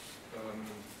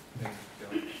and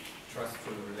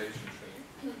trustful relationship.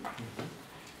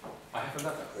 I have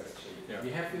another question. Yeah.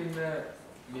 We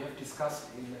have discussed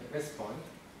in West Point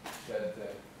the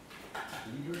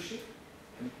leadership,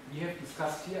 and we have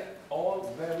discussed here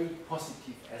all very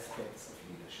positive aspects of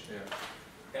leadership.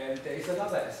 Yeah. And there is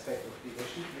another aspect of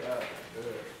leadership we are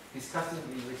discussing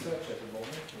in research at the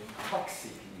moment,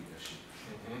 toxic leadership.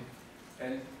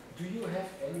 And do you have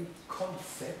any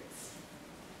concepts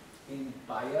in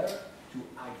Bayer to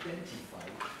identify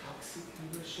toxic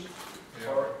leadership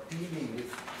or dealing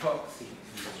with toxic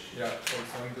leadership? Yeah, for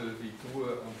example, we do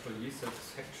an employee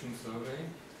satisfaction survey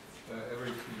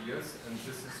every 2 years, and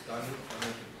this is done on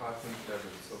a department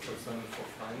level. So for example, for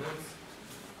finance,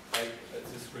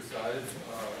 this results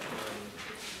are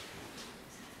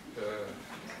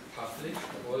published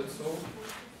also,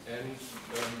 and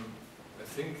I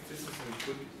think this is a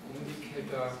good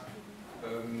indicator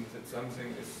that something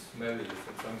is smelly,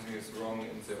 that something is wrong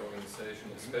in the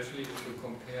organization, especially if you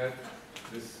compare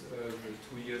with the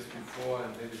 2 years before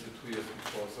and maybe the 2 years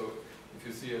before. So if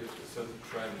you see a certain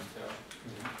trend,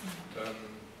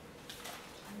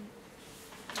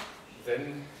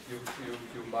 then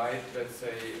you might, let's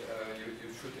say,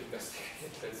 you should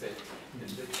investigate, let's say.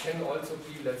 It can also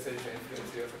be, let's say,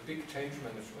 you have a big change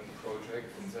management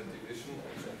project in that division,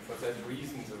 and for that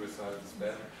reason the result is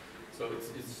bad. So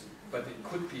but it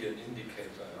could be an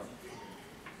indicator.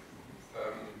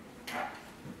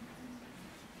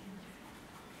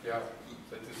 Yeah,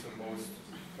 that is the most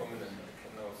prominent I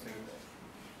can now think of.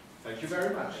 Thank you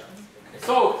very much.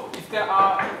 So, if there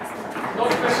are no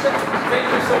questions, thank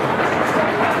you so much.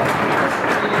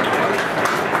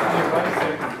 1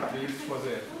 second, please, for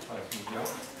the advertisement. Yeah?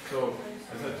 So,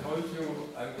 as I told you,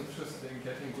 I'm interested in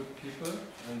getting good people,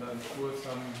 and I'm sure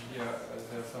some here,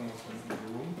 there are some of them in the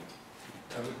room.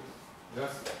 I would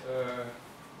just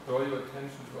draw your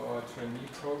attention to our trainee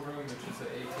program, which is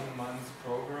an 18-month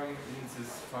program in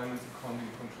this finance,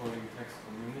 accounting, controlling tax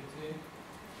community.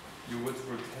 You would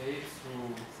rotate through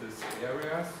these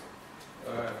areas,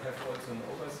 have also an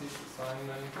overseas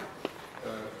assignment,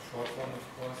 short one of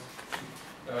course,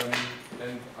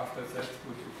 and after that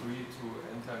would agree to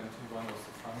enter into one of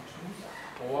the functions,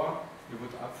 or you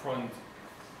would upfront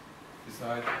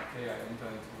decide, okay, I enter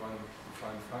into one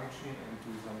defined function and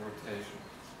do some rotation.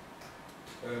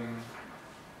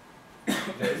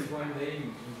 There is one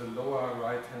name in the lower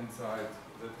right hand side,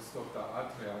 that is Dr.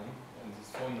 Adrian, and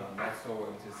his phone number,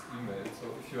 and his email.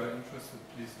 So if you are interested,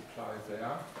 please apply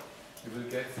there. You will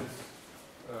get this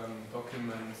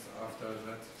documents after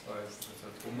that by Mr.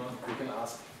 Trummer. You can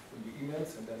ask the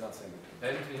emails and then I'll send it to you.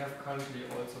 And we have currently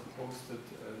also posted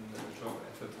a job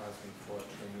advertisement for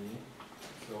trainee.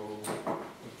 So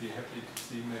would be happy to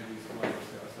see maybe some of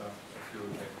the other of you.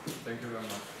 Thank you very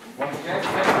much. Yes,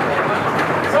 thank you very much.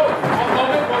 So,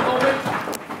 one moment.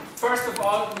 First of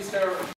all, Mr.